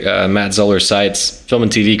critic Matt Zoller Seitz, film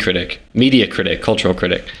and TV critic, media critic, cultural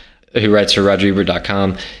critic, who writes for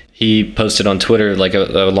RogerEbert.com. He posted on Twitter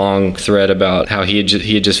a long thread about how he had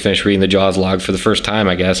just finished reading the Jaws log for the first time,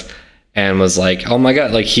 I guess, and was like, oh my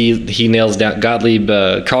god, he nails down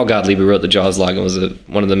Carl Gottlieb, who wrote the Jaws log and was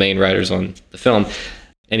one of the main writers on the film,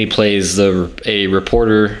 and he plays a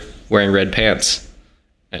reporter wearing red pants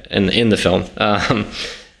in the film.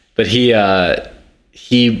 But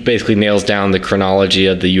he basically nails down the chronology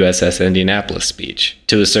of the USS Indianapolis speech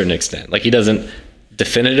to a certain extent. He doesn't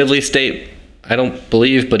definitively state, I don't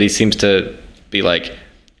believe, but he seems to be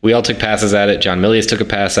we all took passes at it. John Milius took a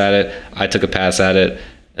pass at it. I took a pass at it.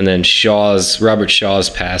 And then Robert Shaw's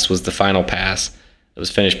pass was the final pass. It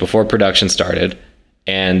was finished before production started.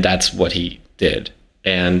 And that's what he did.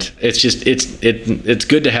 And it's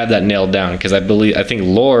good to have that nailed down, because I think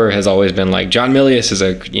lore has always been John Milius is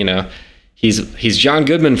he's John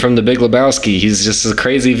Goodman from The Big Lebowski. He's just a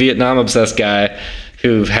crazy Vietnam obsessed guy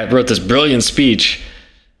who wrote this brilliant speech.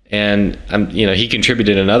 And he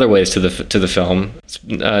contributed in other ways to the film,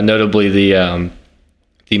 notably the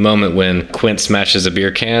moment when Quint smashes a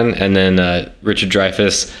beer can, and then Richard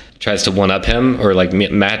Dreyfuss tries to one-up him or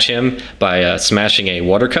match him by smashing a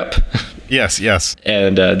water cup. Yes.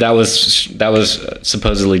 And that was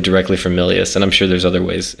supposedly directly from Milius, and I'm sure there's other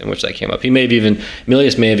ways in which that came up.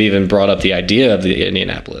 Milius may have even brought up the idea of the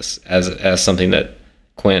Indianapolis as something that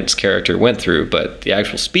Quint's character went through, but the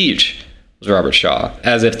actual speech was Robert Shaw,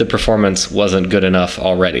 as if the performance wasn't good enough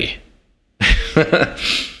already.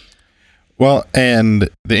 Well, and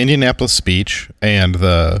the Indianapolis speech and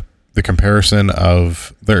the comparison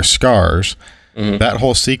of their scars, that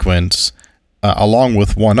whole sequence, along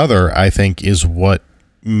with one other, I think is what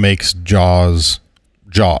makes Jaws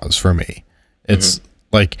for me. It's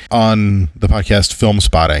like on the podcast Film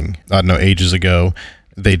Spotting, I don't know, ages ago,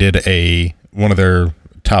 they did one of their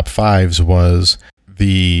top 5s was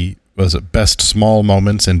it best small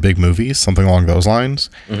moments in big movies, something along those lines.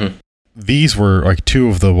 These were like 2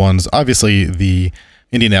 of the ones. Obviously, the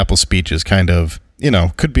Indianapolis speech is kind of,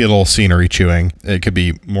 could be a little scenery chewing. It could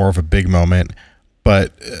be more of a big moment,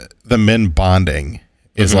 but the men bonding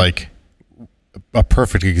is like a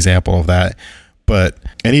perfect example of that. But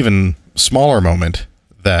an even smaller moment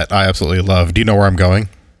that I absolutely love. Do you know where I'm going?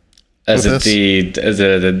 Is it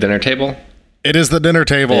the dinner table? It is the dinner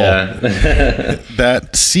table. Yeah.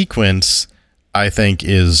 That sequence, I think,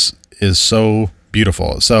 is so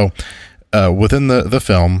beautiful. So within the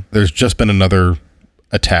film, there's just been another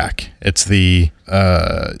attack. It's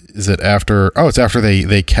it's after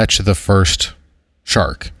they catch the first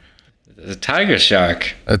shark. The tiger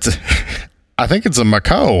shark. I think it's a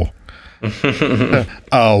macaw.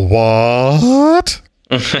 What?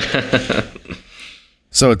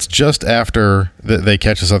 So it's just after they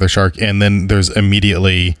catch this other shark, and then there's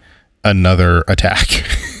immediately another attack.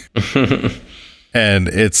 And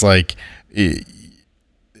it's like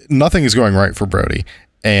nothing is going right for Brody,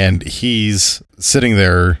 and he's sitting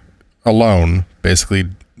there alone, basically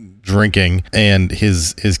drinking, and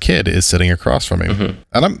his kid is sitting across from him.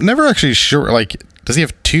 And I'm never actually sure, like, does he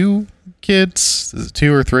have 2 kids? Is it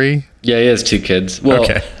 2 or 3? Yeah, he has 2 kids. Well,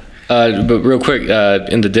 okay. But real quick,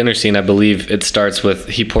 in the dinner scene, I believe it starts with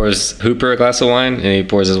he pours Hooper a glass of wine, and he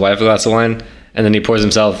pours his wife a glass of wine, and then he pours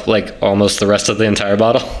himself like almost the rest of the entire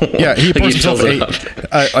bottle. Yeah, he pours himself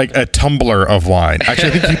a tumbler of wine.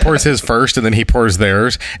 Actually, I think he pours his first, and then he pours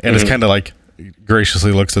theirs, and it's kind of like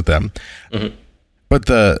graciously looks at them. But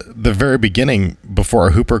the very beginning,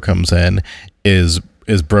 before Hooper comes in, is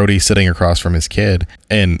Brody sitting across from his kid,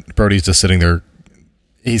 and Brody's just sitting there.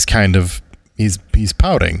 He's kind of he's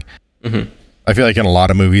pouting. I feel like in a lot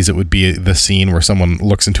of movies it would be the scene where someone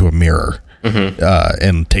looks into a mirror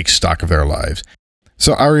and takes stock of their lives.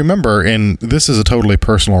 So I remember, and this is a totally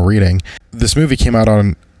personal reading, this movie came out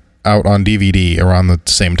on DVD around the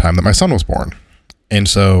same time that my son was born, and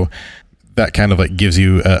so that kind of like gives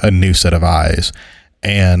you a new set of eyes.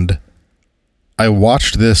 And I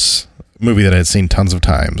watched this movie that I had seen tons of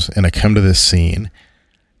times, and I come to this scene,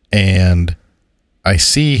 and I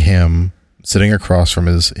see him sitting across from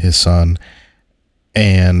his son,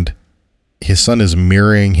 and his son is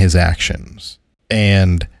mirroring his actions.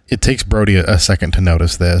 And it takes Brody a second to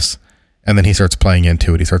notice this, and then he starts playing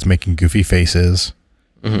into it. He starts making goofy faces.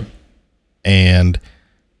 And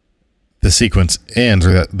the sequence ends,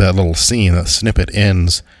 or that little scene, that snippet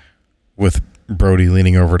ends with Brody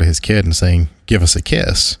leaning over to his kid and saying, "Give us a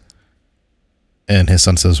kiss." And his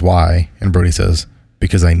son says, "Why?" And Brody says,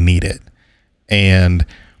 "Because I need it." And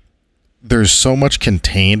there's so much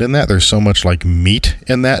contained in that. There's so much like meat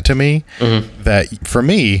in that to me that for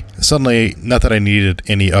me, suddenly, not that I needed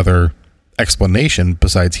any other explanation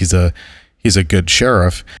besides he's a good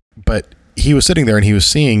sheriff, but he was sitting there and he was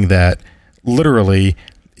seeing that literally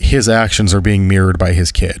his actions are being mirrored by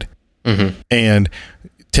his kid. And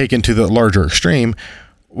taken to the larger extreme,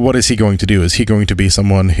 what is he going to do? Is he going to be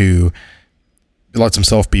someone who lets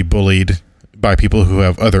himself be bullied by people who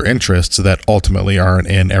have other interests that ultimately aren't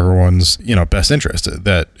in everyone's, best interest?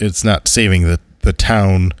 That it's not saving the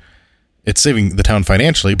town, it's saving the town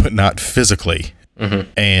financially, but not physically.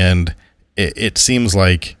 And it seems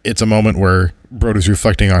like it's a moment where Brody's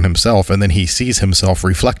reflecting on himself, and then he sees himself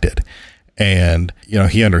reflected. And,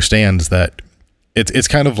 he understands that it's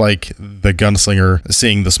kind of like the gunslinger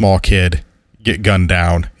seeing the small kid get gunned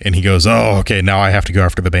down, and he goes, "Oh, okay, now I have to go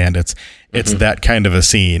after the bandits." It's that kind of a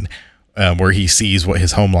scene where he sees what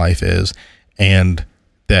his home life is, and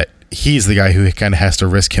that he's the guy who kind of has to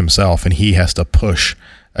risk himself, and he has to push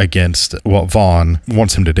against what Vaughn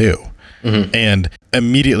wants him to do. And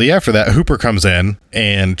immediately after that, Hooper comes in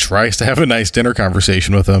and tries to have a nice dinner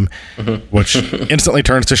conversation with him, which instantly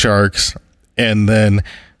turns to sharks, and then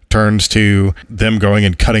turns to them going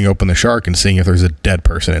and cutting open the shark and seeing if there's a dead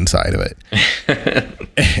person inside of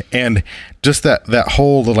it. And just that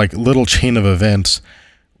whole like little chain of events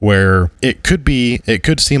where it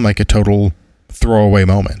could seem like a total throwaway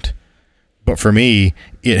moment, but for me,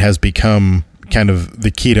 it has become kind of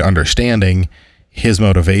the key to understanding his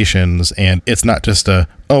motivations. And it's not just oh,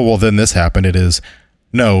 well, then this happened. It is,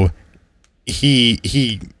 no,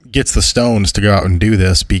 he gets the stones to go out and do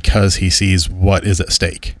this because he sees what is at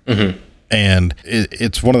stake. And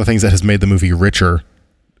it's one of the things that has made the movie richer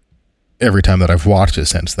every time that I've watched it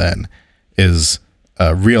since then, is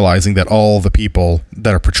realizing that all the people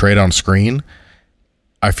that are portrayed on screen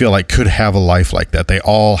I feel like could have a life like that. They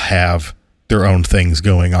all have their own things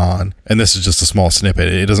going on. And this is just a small snippet.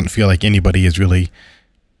 It doesn't feel like anybody is really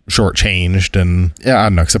shortchanged. And yeah, I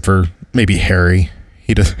don't know, except for maybe Harry.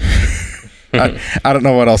 He does. I don't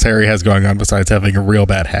know what else Harry has going on besides having a real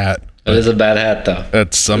bad hat. It is a bad hat, though.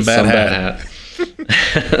 It's bad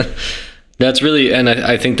hat. That's really, and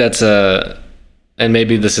I think that's and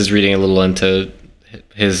maybe this is reading a little into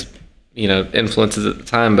his, influences at the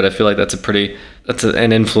time, but I feel like that's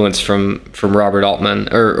an influence from Robert Altman,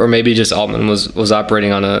 or maybe just Altman was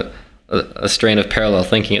operating on a strain of parallel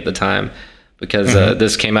thinking at the time, because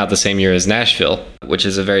this came out the same year as Nashville, which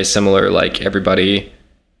is a very similar, like, everybody,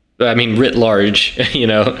 I mean, writ large,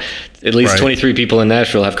 at least 23 people in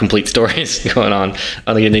Nashville have complete stories going on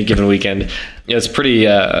any given weekend. It's pretty,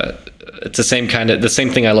 it's the same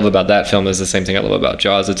thing I love about that film is the same thing I love about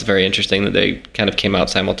Jaws. It's very interesting that they kind of came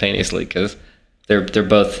out simultaneously, because they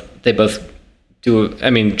both do,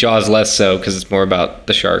 I mean, Jaws less so because it's more about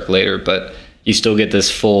the shark later, but you still get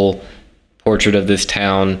this full portrait of this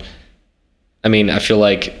town. I mean, I feel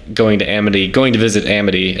like going to visit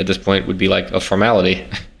Amity at this point would be like a formality.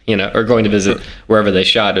 Or going to visit wherever they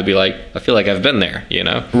shot, it'd be like, I feel like I've been there,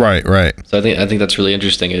 Right. So I think that's really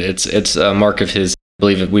interesting. It's a mark of his, I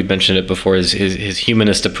believe we've mentioned it before, his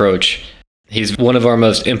humanist approach. He's one of our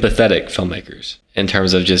most empathetic filmmakers in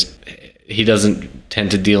terms of just, he doesn't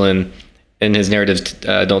tend to deal in his narratives,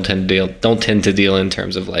 don't tend to deal in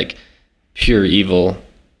terms of like pure evil.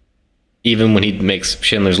 Even when he makes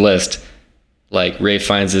Schindler's List, like Ray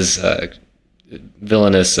Fiennes'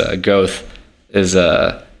 villainous Goth is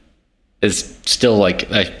still like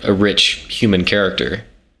a rich human character.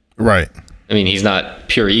 Right. I mean, he's not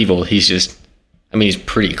pure evil. He's just, I mean, he's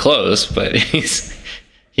pretty close, but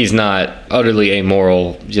he's not utterly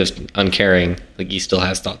amoral, just uncaring. Like, he still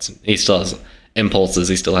has thoughts. He still has impulses.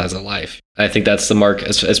 He still has a life. I think that's the mark,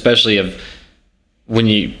 especially of when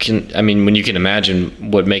you can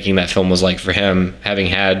imagine what making that film was like for him, having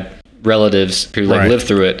had relatives who lived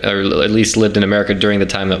through it, or at least lived in America during the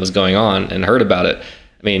time that was going on and heard about it.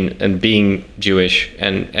 I mean, and being Jewish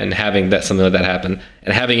and having something like that happen,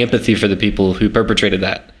 and having empathy for the people who perpetrated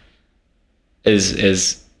that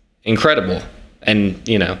is incredible. And,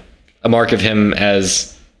 a mark of him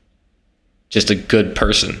as just a good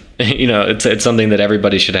person. It's something that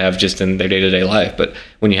everybody should have just in their day-to-day life. But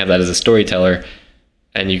when you have that as a storyteller,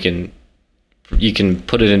 and you can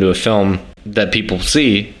put it into a film that people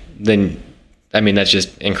see, then, I mean, that's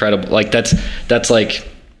just incredible. Like, that's like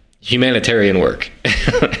humanitarian work.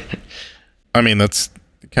 I mean, that's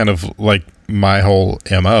kind of like my whole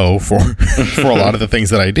MO for a lot of the things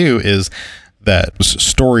that I do, is that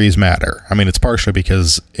stories matter. I mean, it's partially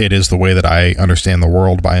because it is the way that I understand the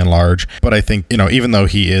world by and large. But I think, even though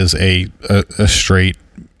he is a straight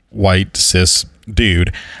white cis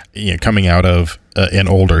dude, coming out of an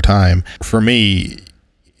older time, for me,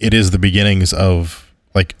 it is the beginnings of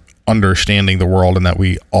like understanding the world, and that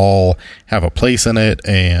we all have a place in it.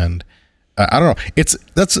 And I don't know, it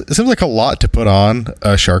seems like a lot to put on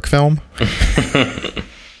a shark film.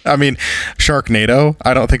 I mean, Sharknado,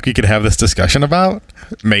 I don't think we could have this discussion about.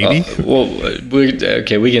 Maybe.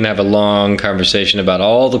 We can have a long conversation about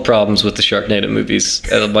all the problems with the Sharknado movies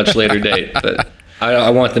at a much later date. But I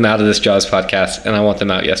want them out of this Jaws podcast, and I want them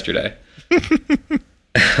out yesterday.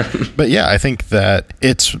 But yeah, I think that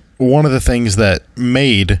it's one of the things that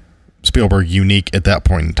made Spielberg unique at that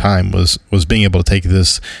point in time was being able to take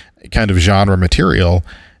this kind of genre material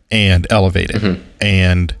and elevate it. Mm-hmm.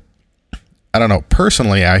 And I don't know,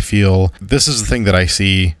 personally, I feel this is the thing that I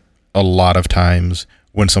see a lot of times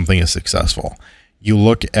when something is successful. You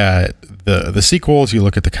look at the sequels, you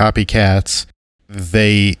look at the copycats,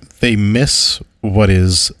 they miss what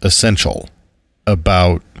is essential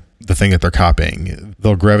about the thing that they're copying.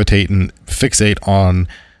 They'll gravitate and fixate on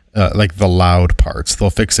like the loud parts.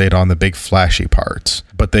 They'll fixate on the big flashy parts,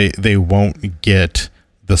 but they won't get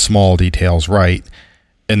the small details right.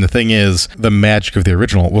 And the thing is, the magic of the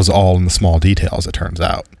original was all in the small details, it turns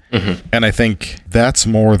out. Mm-hmm. And I think that's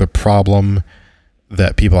more the problem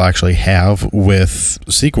that people actually have with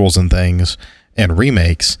sequels and things and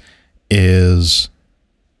remakes, is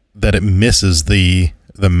that it misses the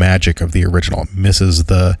magic of the original. It misses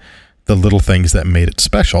the little things that made it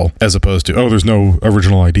special, as opposed to, there's no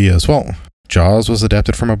original ideas. Well, Jaws was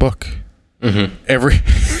adapted from a book. Mm-hmm.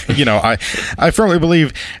 I firmly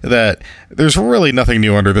believe that there's really nothing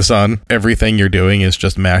new under the sun. Everything you're doing is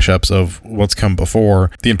just mashups of what's come before.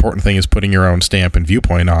 The important thing is putting your own stamp and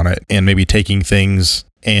viewpoint on it, and maybe taking things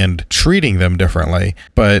and treating them differently.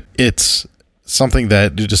 But it's something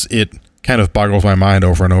that it kind of boggles my mind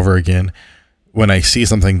over and over again when I see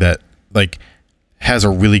something that like has a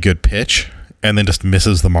really good pitch and then just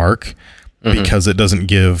misses the mark because it doesn't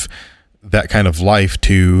give that kind of life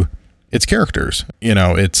to its characters. You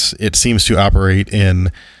know, it seems to operate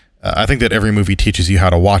in, I think that every movie teaches you how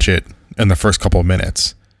to watch it in the first couple of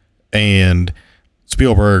minutes. And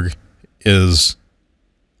Spielberg is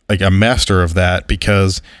like a master of that,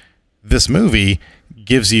 because this movie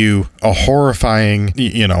gives you a horrifying,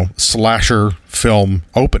 you know, slasher film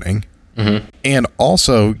opening, and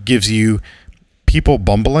also gives you people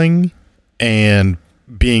bumbling and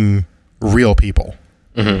being real people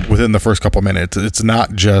within the first couple of minutes. It's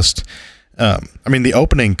not just, I mean, the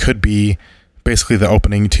opening could be basically the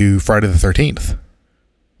opening to Friday the 13th.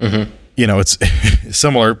 You know, it's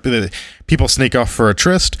similar. People sneak off for a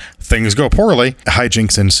tryst, things go poorly,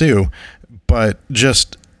 hijinks ensue, but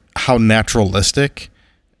just how naturalistic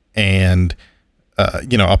and,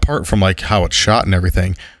 you know, apart from like how it's shot and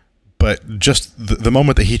everything, but just the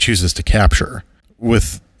moment that he chooses to capture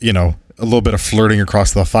with, you know, a little bit of flirting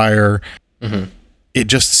across the fire, it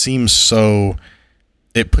just seems so,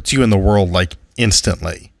 it puts you in the world like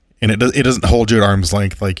instantly, and it doesn't hold you at arm's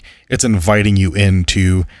length. Like, it's inviting you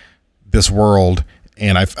into this world,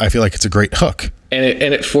 and I feel like it's a great hook. And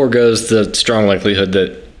it foregoes the strong likelihood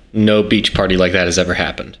that no beach party like that has ever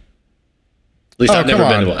happened. At least I've never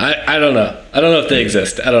been to one. I don't know. I don't know if they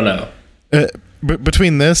exist. I don't know.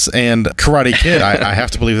 Between this and Karate Kid, I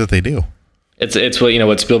have to believe that they do. It's what, you know,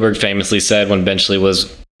 what Spielberg famously said when Benchley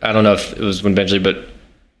was, I don't know if it was when Benchley, but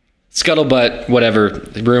scuttlebutt, whatever,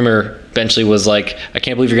 rumor, Benchley was like, I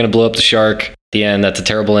can't believe you're going to blow up the shark at the end. That's a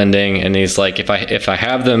terrible ending. And he's like, if I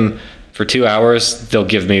have them for 2 hours, they'll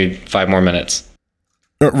give me 5 more minutes.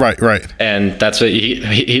 Right. And that's what he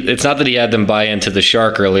it's not that he had them buy into the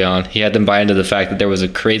shark early on. He had them buy into the fact that there was a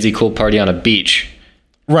crazy cool party on a beach.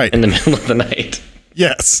 Right. In the middle of the night.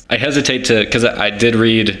 Yes. I hesitate to, because I did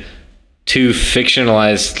read 2 lightly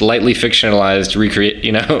fictionalized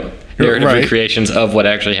narrative recreations of what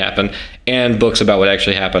actually happened, and books about what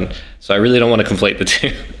actually happened. So I really don't want to conflate the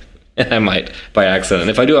two. And I might by accident.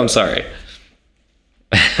 If I do, I'm sorry.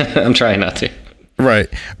 I'm trying not to. Right.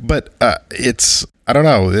 But I don't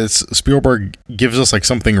know. Spielberg gives us like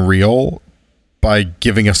something real by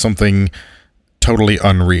giving us something totally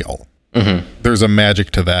unreal. There's a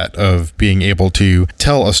magic to that, of being able to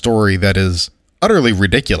tell a story that is utterly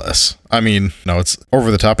ridiculous. I mean, no, it's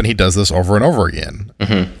over the top, and he does this over and over again.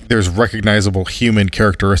 There's recognizable human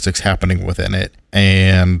characteristics happening within it,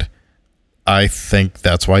 and I think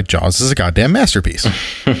that's why Jaws is a goddamn masterpiece.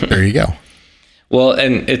 There you go. Well,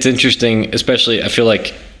 and it's interesting, especially, I feel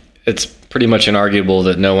like it's pretty much inarguable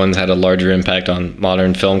that no one's had a larger impact on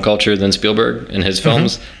modern film culture than Spielberg and his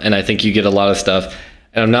films. And I think you get a lot of stuff,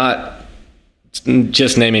 and I'm not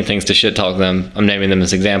just naming things to shit talk them. I'm naming them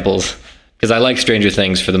as examples, because I like Stranger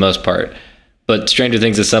Things for the most part. But Stranger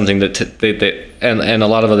Things is something that they and a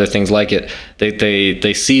lot of other things like it,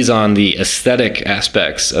 they seize on the aesthetic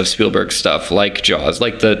aspects of Spielberg's stuff, like Jaws,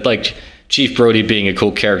 like Chief Brody being a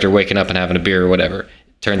cool character, waking up and having a beer or whatever.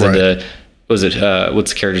 Turns into, what's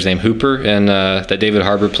the character's name? Hooper, and that David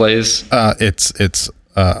Harbour plays. It's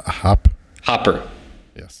Hopper.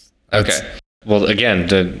 Yes. Okay. Well, again,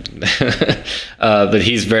 but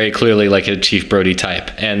he's very clearly like a Chief Brody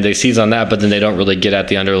type, and they seize on that, but then they don't really get at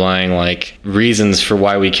the underlying like reasons for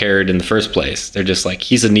why we cared in the first place. They're just like,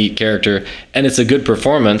 he's a neat character, and it's a good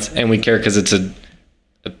performance, and we care because it's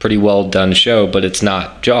a pretty well done show, but it's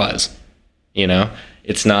not Jaws. You know,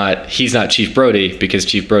 he's not Chief Brody, because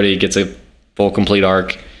Chief Brody gets a full complete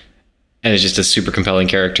arc and is just a super compelling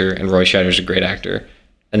character, and Roy Scheider's a great actor.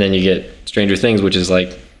 And then you get Stranger Things, which is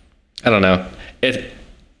like, I don't know,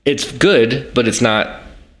 it's good, but it's not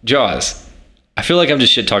Jaws. I feel like I'm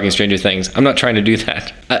just shit talking Stranger Things. I'm not trying to do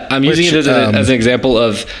that. I'm using it as an example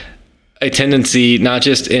of a tendency, not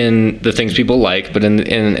just in the things people like, but in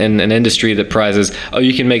an industry that prizes, oh,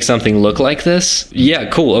 you can make something look like this? Yeah,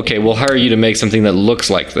 cool. Okay, we'll hire you to make something that looks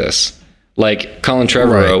like this. Like Colin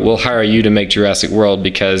Trevorrow, we'll hire you to make Jurassic World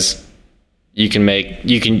because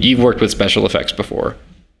you've worked with special effects before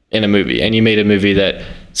in a movie, and you made a movie that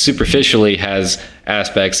superficially has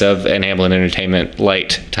aspects of an Amblin Entertainment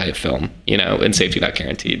light type film, you know, and safety not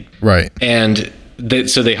guaranteed. Right. And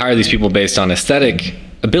so they hire these people based on aesthetic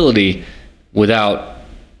ability without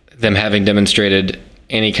them having demonstrated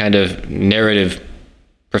any kind of narrative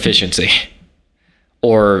proficiency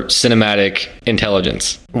or cinematic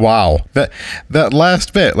intelligence. Wow. That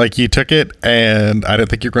last bit, like, you took it, and I didn't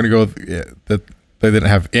think you were going to go that they didn't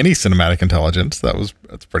have any cinematic intelligence.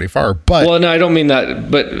 That's pretty far. But well, no, I don't mean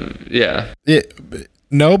that, but yeah.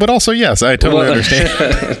 No, but also yes, I totally understand.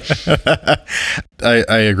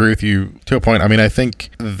 I agree with you to a point. I mean, I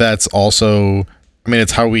think that's also I mean,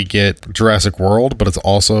 it's how we get Jurassic World, but it's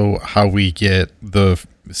also how we get the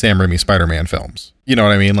Sam Raimi Spider-Man films. You know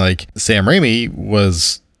what I mean? Like, Sam Raimi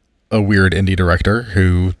was a weird indie director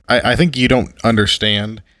who I think you don't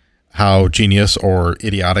understand how genius or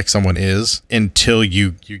idiotic someone is until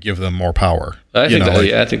you give them more power. I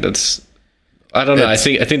think that's... I don't know. I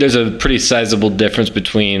think there's a pretty sizable difference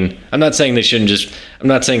between... I'm not saying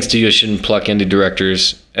studios shouldn't pluck indie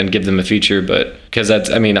directors and give them a feature, but because that's...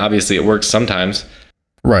 I mean, obviously it works sometimes.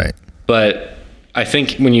 Right. But I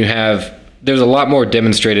think when you have... There's a lot more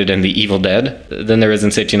demonstrated in The Evil Dead than there is in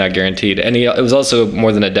Safety Not Guaranteed. And it was also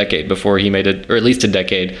more than a decade before he made it, or at least a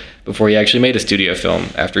decade before he actually made a studio film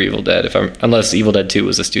after Evil Dead, unless Evil Dead 2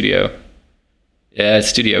 was a studio. Yeah, it's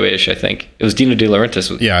studio-ish, I think. It was Dino De Laurentiis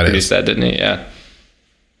who produced that, didn't he? Yeah.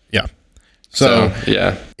 Yeah. So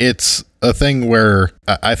yeah. It's a thing where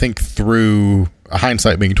I think through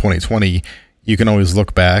hindsight being 2020, you can always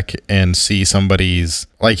look back and see somebody's...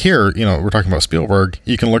 Like here, we're talking about Spielberg.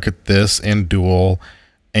 You can look at this and Duel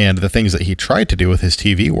and the things that he tried to do with his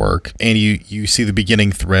TV work, and you see the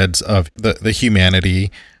beginning threads of the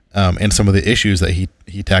humanity and some of the issues that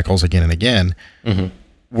he tackles again and again. Mm-hmm.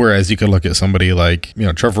 Whereas you could look at somebody like,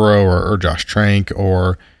 Trevorrow or Josh Trank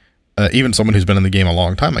or even someone who's been in the game a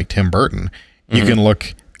long time, like Tim Burton. Mm-hmm. You can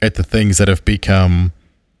look at the things that have become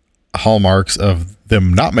hallmarks of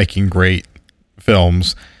them not making great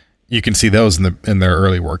films. You can see those in their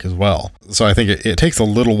early work as well. So I think it takes a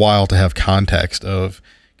little while to have context of...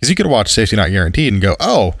 Because you could watch Safety Not Guaranteed and go,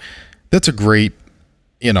 oh, that's a great,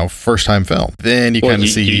 first time film. Then you kind of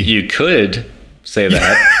see... You could say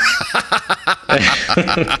that.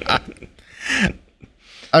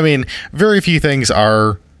 I mean, very few things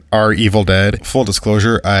are Evil Dead. Full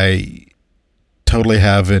disclosure, I totally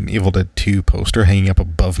have an Evil Dead 2 poster hanging up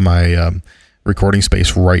above my recording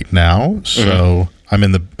space right now. So I'm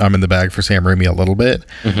in the bag for Sam Raimi a little bit.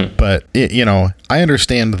 Mm-hmm. But I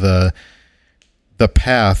understand the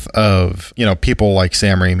path of people like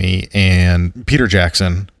Sam Raimi and Peter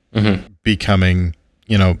Jackson becoming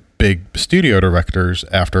big studio directors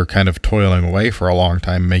after kind of toiling away for a long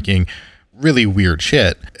time, making really weird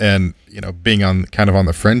shit and, being on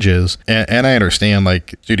the fringes. And I understand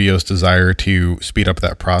like studios' desire to speed up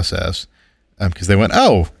that process because they went,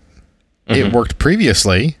 it worked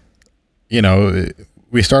previously.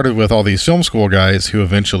 We started with all these film school guys who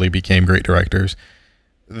eventually became great directors.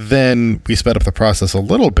 Then we sped up the process a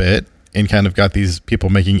little bit and kind of got these people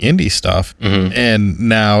making indie stuff. Mm-hmm. And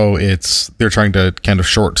now they're trying to kind of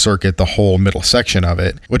short circuit the whole middle section of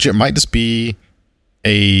it, which it might just be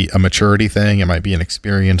a maturity thing. It might be an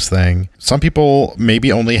experience thing. Some people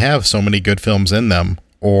maybe only have so many good films in them,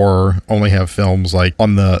 or only have films like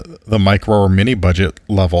on the micro or mini budget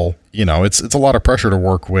level. It's a lot of pressure to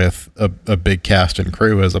work with a big cast and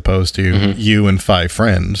crew as opposed to you and 5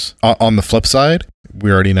 friends. On the flip side,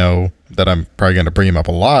 we already know that I'm probably going to bring him up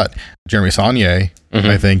a lot. Jeremy Saulnier,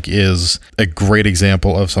 I think, is a great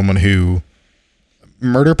example of someone who...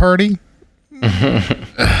 Murder Party?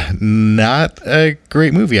 Not a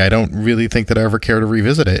great movie. I don't really think that I ever care to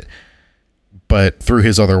revisit it. But through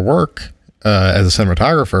his other work as a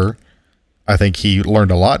cinematographer, I think he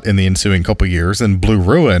learned a lot in the ensuing couple years. And Blue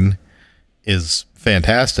Ruin is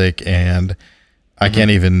fantastic. And I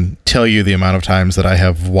can't even tell you the amount of times that I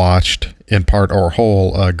have watched, in part or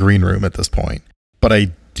whole, Green Room at this point. But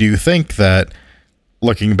I do think that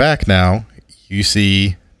looking back now, you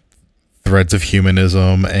see threads of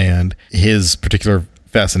humanism and his particular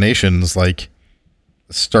fascinations like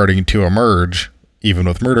starting to emerge even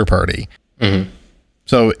with Murder Party. Mm-hmm.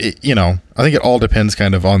 So, I think it all depends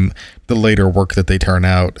kind of on the later work that they turn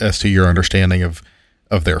out as to your understanding of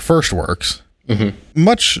their first works. Mm-hmm.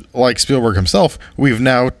 Much like Spielberg himself, we've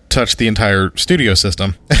now touched the entire studio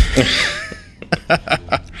system.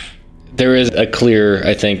 There is a clear,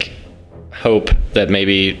 I think, hope that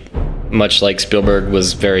maybe, much like Spielberg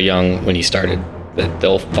was very young when he started, that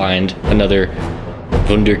they'll find another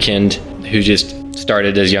wunderkind who just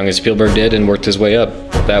started as young as Spielberg did and worked his way up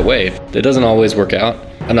that way. It doesn't always work out.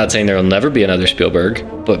 I'm not saying there will never be another Spielberg,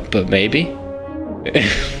 but maybe.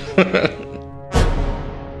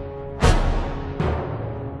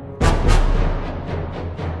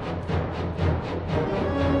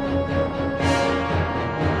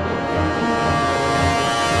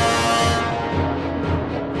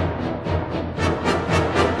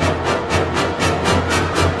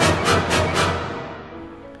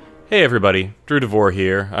 Hey everybody, Drew DeVore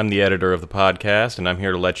here. I'm the editor of the podcast, and I'm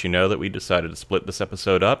here to let you know that we decided to split this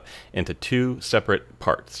episode up into 2 separate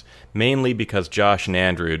parts, mainly because Josh and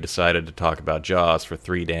Andrew decided to talk about Jaws for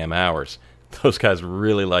 3 damn hours. Those guys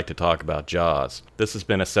really like to talk about Jaws. This has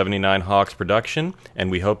been a 79 Hawks production,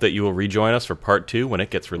 and we hope that you will rejoin us for part 2 when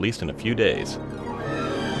it gets released in a few days.